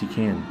much as he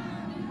can.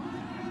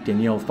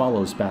 Danielle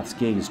follows Bath's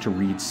gaze to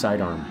Reed's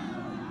sidearm.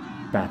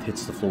 Bath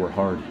hits the floor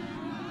hard.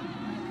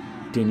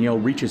 Danielle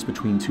reaches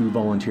between 2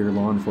 volunteer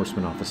law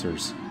enforcement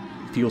officers,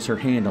 feels her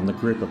hand on the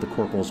grip of the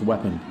corporal's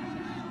weapon.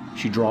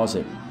 She draws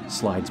it,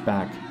 slides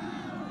back.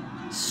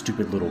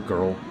 Stupid little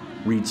girl.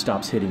 Reed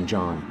stops hitting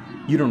John.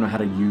 You don't know how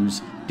to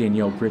use.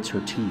 Danielle grits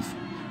her teeth.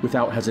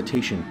 Without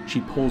hesitation,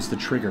 she pulls the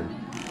trigger.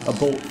 A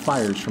bolt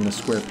fires from the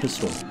square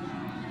pistol.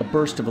 A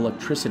burst of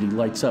electricity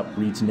lights up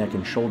Reed's neck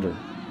and shoulder.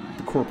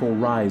 The corporal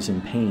writhes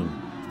in pain,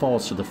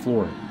 falls to the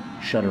floor,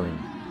 shuddering.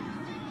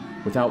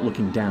 Without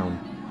looking down,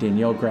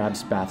 Danielle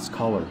grabs Bath's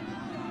collar.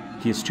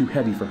 He is too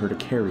heavy for her to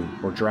carry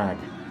or drag.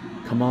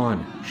 Come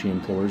on, she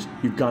implores.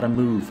 You've got to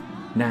move.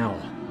 Now.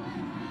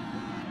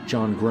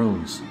 John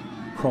groans,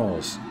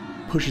 crawls,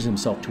 pushes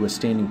himself to a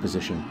standing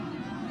position.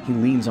 He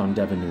leans on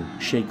Devenu,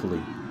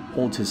 shakily,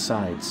 holds his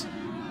sides.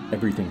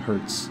 Everything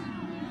hurts.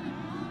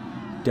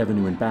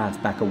 Devenu and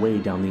Bath back away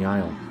down the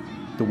aisle.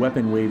 The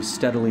weapon waves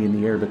steadily in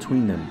the air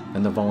between them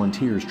and the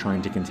volunteers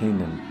trying to contain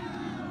them.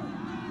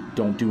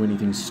 "Don't do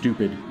anything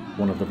stupid,"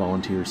 one of the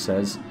volunteers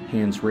says,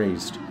 hands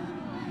raised.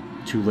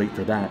 "Too late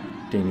for that,"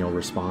 Danielle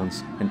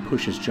responds, and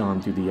pushes John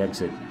through the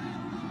exit.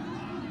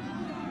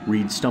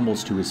 Reed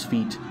stumbles to his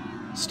feet,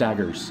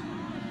 staggers.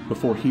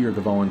 Before he or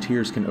the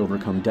volunteers can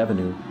overcome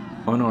Devenu,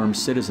 unarmed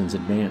citizens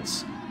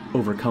advance,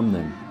 overcome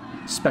them.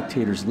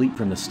 Spectators leap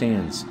from the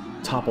stands,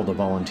 topple the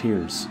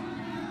volunteers.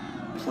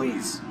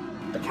 "Please,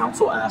 the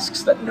council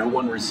asks that no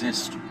one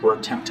resist or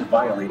attempt to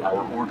violate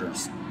our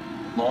orders.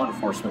 Law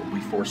enforcement will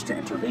be forced to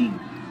intervene."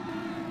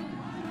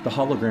 The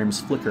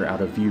holograms flicker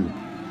out of view.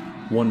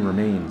 One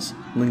remains,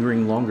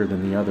 lingering longer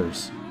than the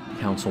others,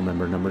 Council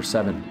Member Number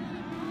 7.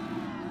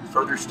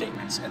 "Further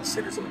statements and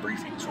citizen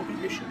briefings will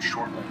be issued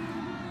shortly,"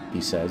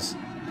 he says,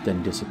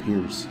 then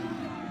disappears.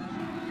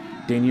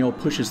 Danielle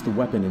pushes the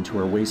weapon into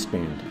her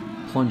waistband,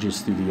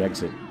 plunges through the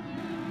exit.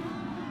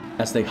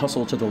 As they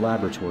hustle to the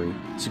laboratory,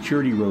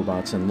 security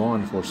robots and law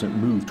enforcement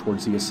move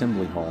towards the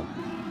assembly hall.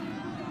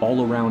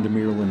 All around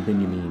Amiral and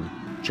Benjamin,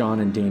 John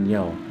and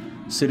Danielle,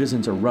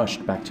 citizens are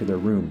rushed back to their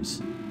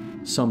rooms.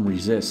 Some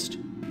resist,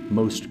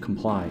 most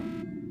comply.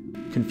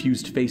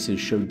 Confused faces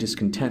show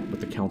discontent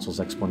with the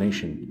council's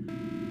explanation.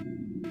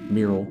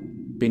 Amiral,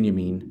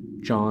 Benjamin,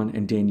 John,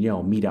 and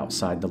Danielle meet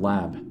outside the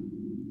lab.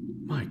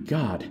 "My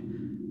God!"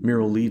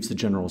 Amiral leaves the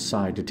general's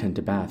side to tend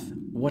to Bath.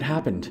 "What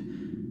happened?"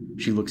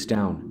 She looks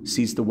down,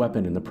 sees the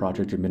weapon in the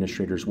project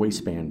administrator's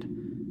waistband.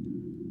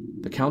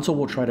 "The council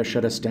will try to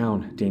shut us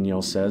down,"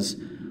 Danielle says,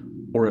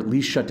 "or at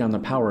least shut down the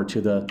power to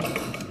the..."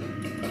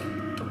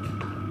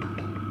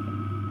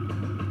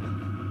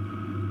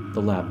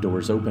 The lab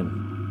doors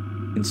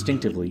open.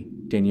 Instinctively,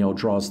 Danielle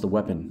draws the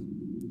weapon.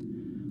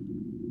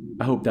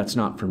 "I hope that's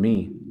not for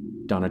me,"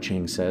 Donna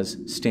Chang says,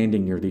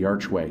 standing near the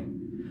archway.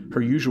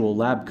 Her usual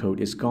lab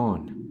coat is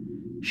gone.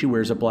 She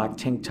wears a black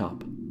tank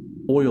top.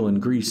 Oil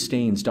and grease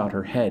stains dot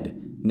her head,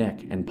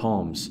 neck, and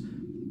palms.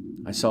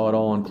 "I saw it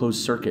all on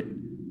closed circuit,"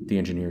 the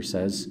engineer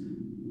says.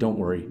 "Don't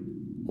worry,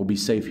 we'll be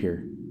safe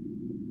here."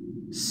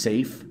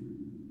 "Safe?"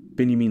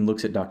 Benjamin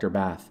looks at Dr.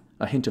 Bath,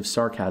 a hint of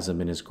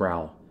sarcasm in his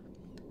growl.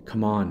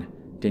 "Come on."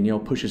 Danielle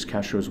pushes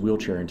Castro's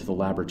wheelchair into the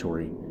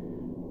laboratory.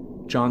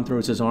 John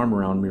throws his arm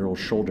around Muriel's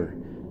shoulder.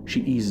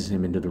 She eases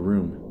him into the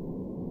room.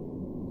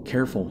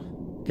 "Careful."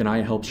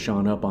 Ganaya helps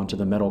John up onto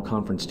the metal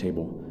conference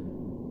table.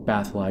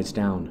 Bath lies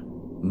down,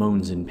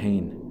 moans in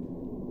pain.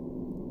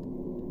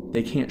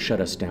 "They can't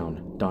shut us down,"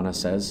 Donna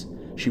says.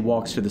 She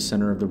walks to the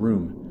center of the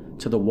room,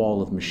 to the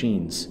wall of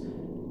machines.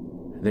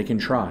 "They can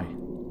try,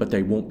 but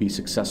they won't be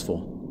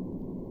successful."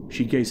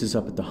 She gazes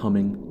up at the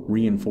humming,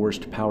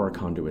 reinforced power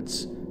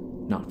conduits.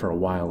 Not for a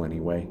while,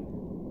 anyway.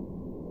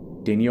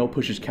 Danielle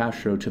pushes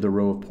Castro to the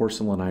row of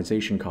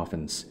porcelainization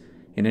coffins.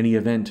 "In any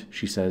event,"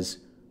 she says,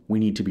 "we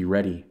need to be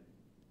ready.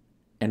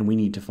 And we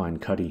need to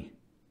find Cuddy."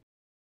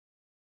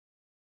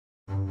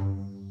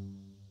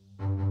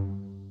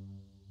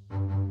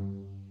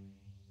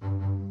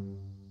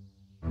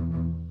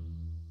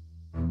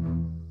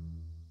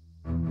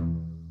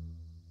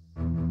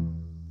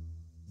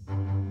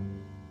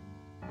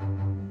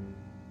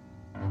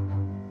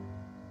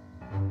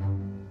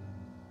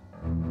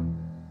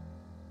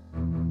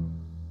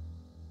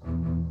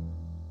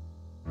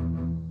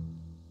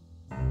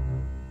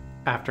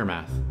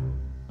 Aftermath,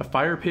 a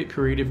Fire Pit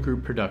Creative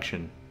Group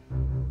production,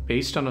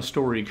 based on a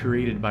story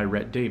created by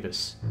Rhett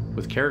Davis,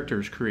 with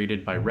characters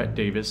created by Rhett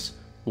Davis,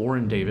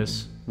 Warren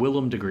Davis,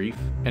 Willem de Greef,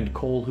 and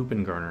Cole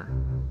Hoopingarner.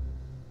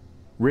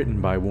 Written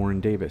by Warren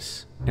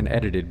Davis and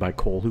edited by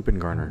Cole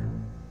Hoopingarner.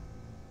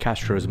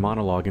 Castro's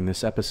monologue in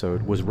this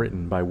episode was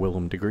written by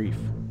Willem de Greef.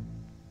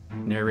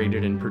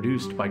 Narrated and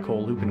produced by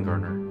Cole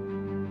Hoopingarner.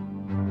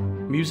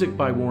 Music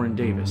by Warren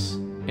Davis,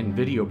 and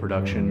video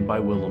production by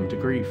Willem de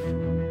Greef.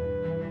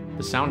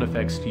 The sound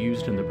effects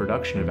used in the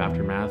production of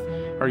Aftermath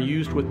are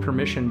used with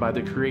permission by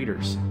the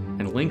creators,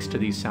 and links to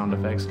these sound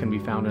effects can be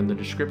found in the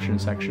description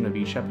section of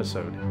each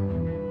episode.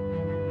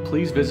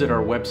 Please visit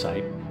our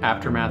website,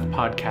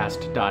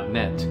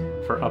 aftermathpodcast.net,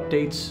 for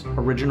updates,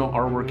 original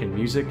artwork and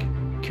music,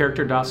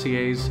 character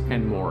dossiers,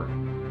 and more.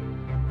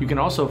 You can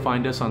also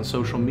find us on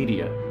social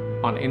media,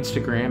 on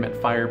Instagram at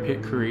Fire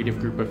Pit Creative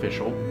Group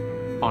Official,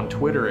 on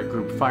Twitter at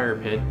Group Fire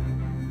Pit,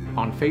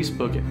 on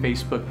Facebook at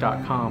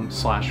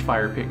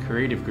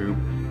facebook.com/firepitcreativegroup,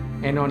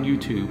 and on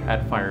YouTube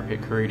at Fire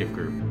Pit Creative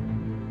Group.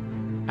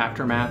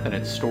 Aftermath and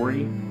its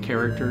story,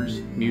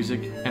 characters,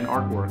 music, and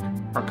artwork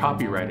are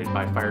copyrighted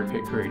by Fire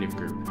Pit Creative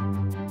Group.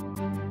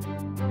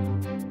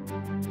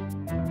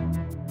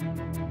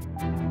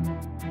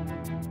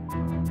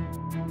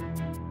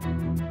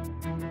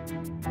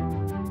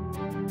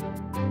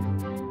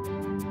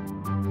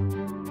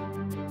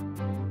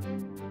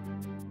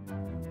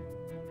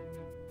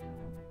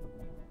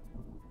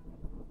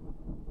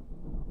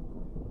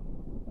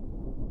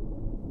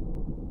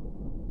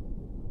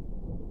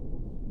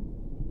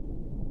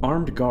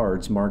 Armed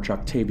guards march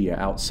Octavia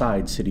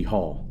outside City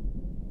Hall.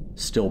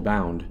 Still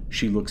bound,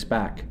 she looks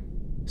back,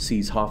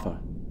 sees Hoffa,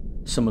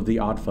 some of the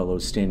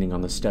Oddfellows standing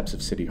on the steps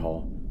of City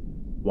Hall,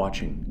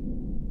 watching.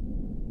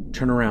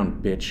 "Turn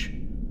around, bitch,"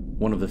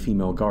 one of the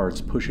female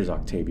guards pushes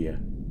Octavia.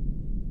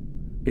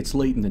 It's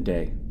late in the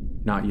day,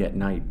 not yet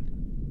night.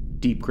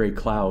 Deep gray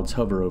clouds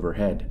hover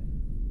overhead.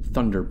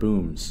 Thunder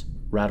booms,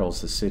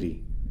 rattles the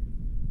city.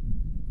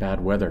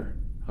 "Bad weather,"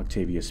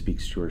 Octavia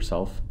speaks to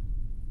herself.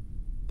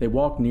 They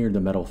walk near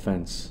the metal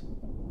fence.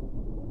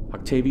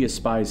 Octavia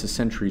spies the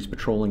sentries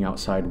patrolling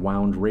outside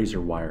wound razor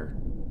wire.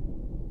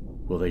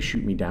 Will they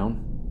shoot me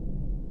down?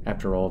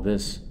 After all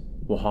this,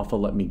 will Hoffa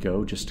let me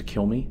go just to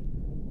kill me?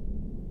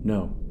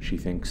 No, she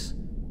thinks.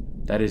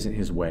 That isn't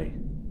his way.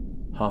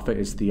 Hoffa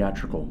is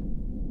theatrical,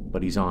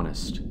 but he's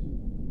honest.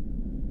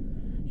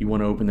 "You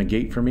want to open the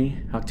gate for me?"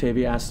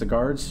 Octavia asks the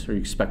guards, "or you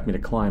expect me to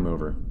climb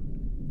over?"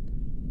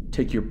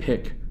 "Take your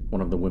pick,"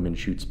 one of the women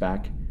shoots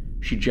back.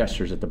 She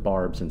gestures at the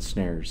barbs and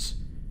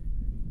snares.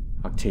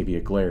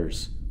 Octavia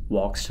glares,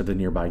 walks to the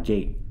nearby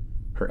gate.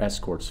 Her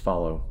escorts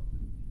follow.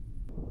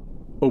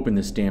 "Open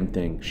this damn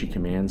thing," she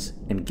commands,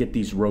 "and get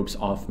these ropes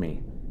off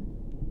me."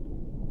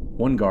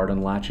 One guard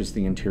unlatches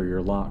the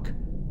interior lock,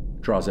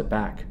 draws it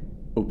back,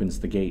 opens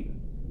the gate.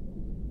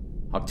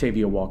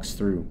 Octavia walks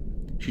through.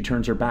 She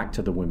turns her back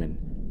to the women,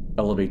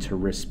 elevates her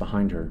wrists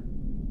behind her.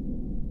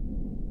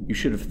 "You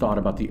should have thought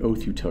about the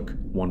oath you took,"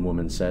 one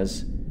woman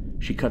says.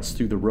 She cuts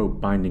through the rope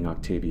binding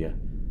Octavia,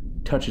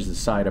 touches the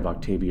side of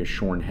Octavia's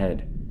shorn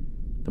head,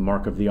 the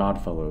mark of the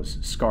Oddfellows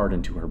scarred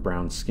into her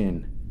brown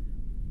skin.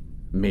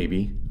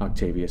 "Maybe,"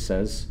 Octavia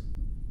says.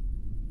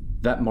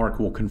 "That mark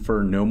will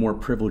confer no more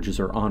privileges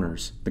or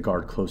honors," the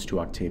guard close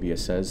to Octavia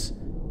says.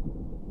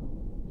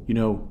 "You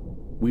know,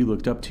 we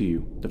looked up to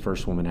you," the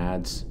first woman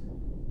adds.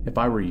 "If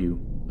I were you,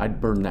 I'd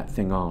burn that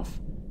thing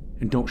off.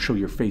 And don't show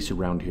your face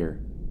around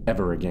here,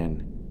 ever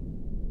again."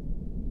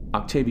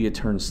 Octavia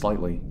turns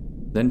slightly,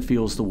 then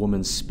feels the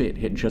woman's spit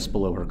hit just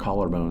below her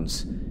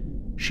collarbones.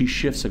 She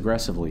shifts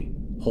aggressively,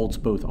 holds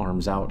both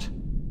arms out.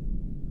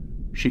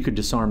 She could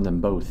disarm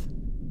them both,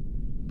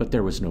 but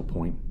there was no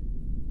point.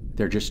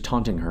 They're just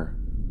taunting her,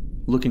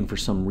 looking for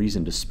some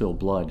reason to spill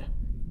blood.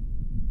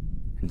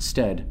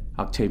 Instead,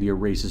 Octavia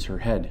raises her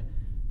head,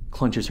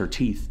 clenches her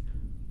teeth,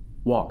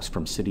 walks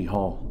from City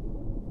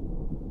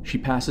Hall. She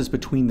passes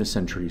between the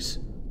sentries,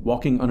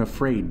 walking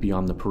unafraid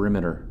beyond the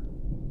perimeter.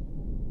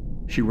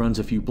 She runs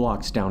a few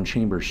blocks down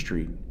Chambers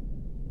Street.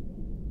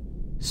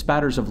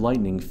 Spatters of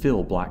lightning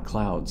fill black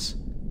clouds.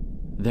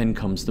 Then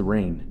comes the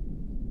rain.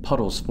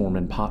 Puddles form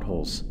in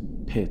potholes,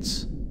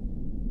 pits.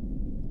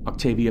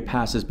 Octavia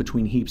passes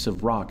between heaps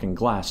of rock and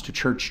glass to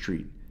Church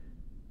Street.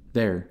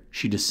 There,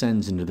 she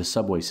descends into the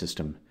subway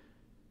system.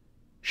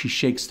 She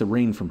shakes the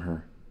rain from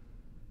her.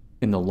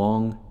 In the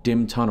long,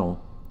 dim tunnel,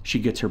 she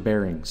gets her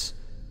bearings,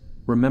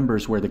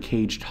 remembers where the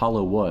caged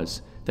hollow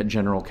was that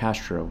General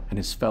Castro and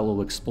his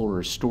fellow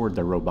explorers stored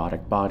their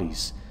robotic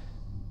bodies.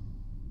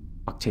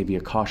 Octavia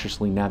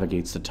cautiously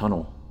navigates the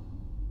tunnel.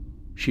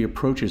 She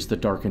approaches the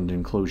darkened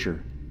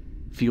enclosure,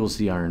 feels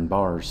the iron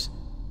bars,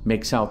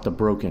 makes out the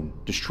broken,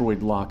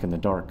 destroyed lock in the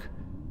dark,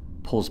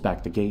 pulls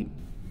back the gate.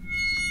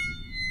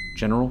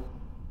 "General?"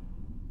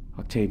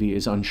 Octavia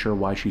is unsure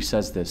why she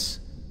says this,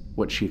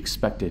 what she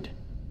expected.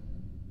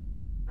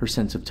 Her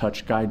sense of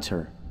touch guides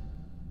her.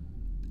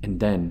 And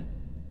then,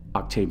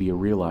 Octavia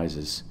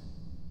realizes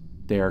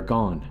they are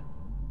gone.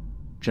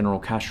 General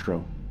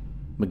Castro,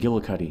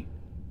 McGillicuddy,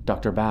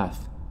 Dr.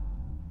 Bath.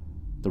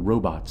 The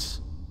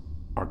robots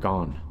are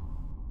gone.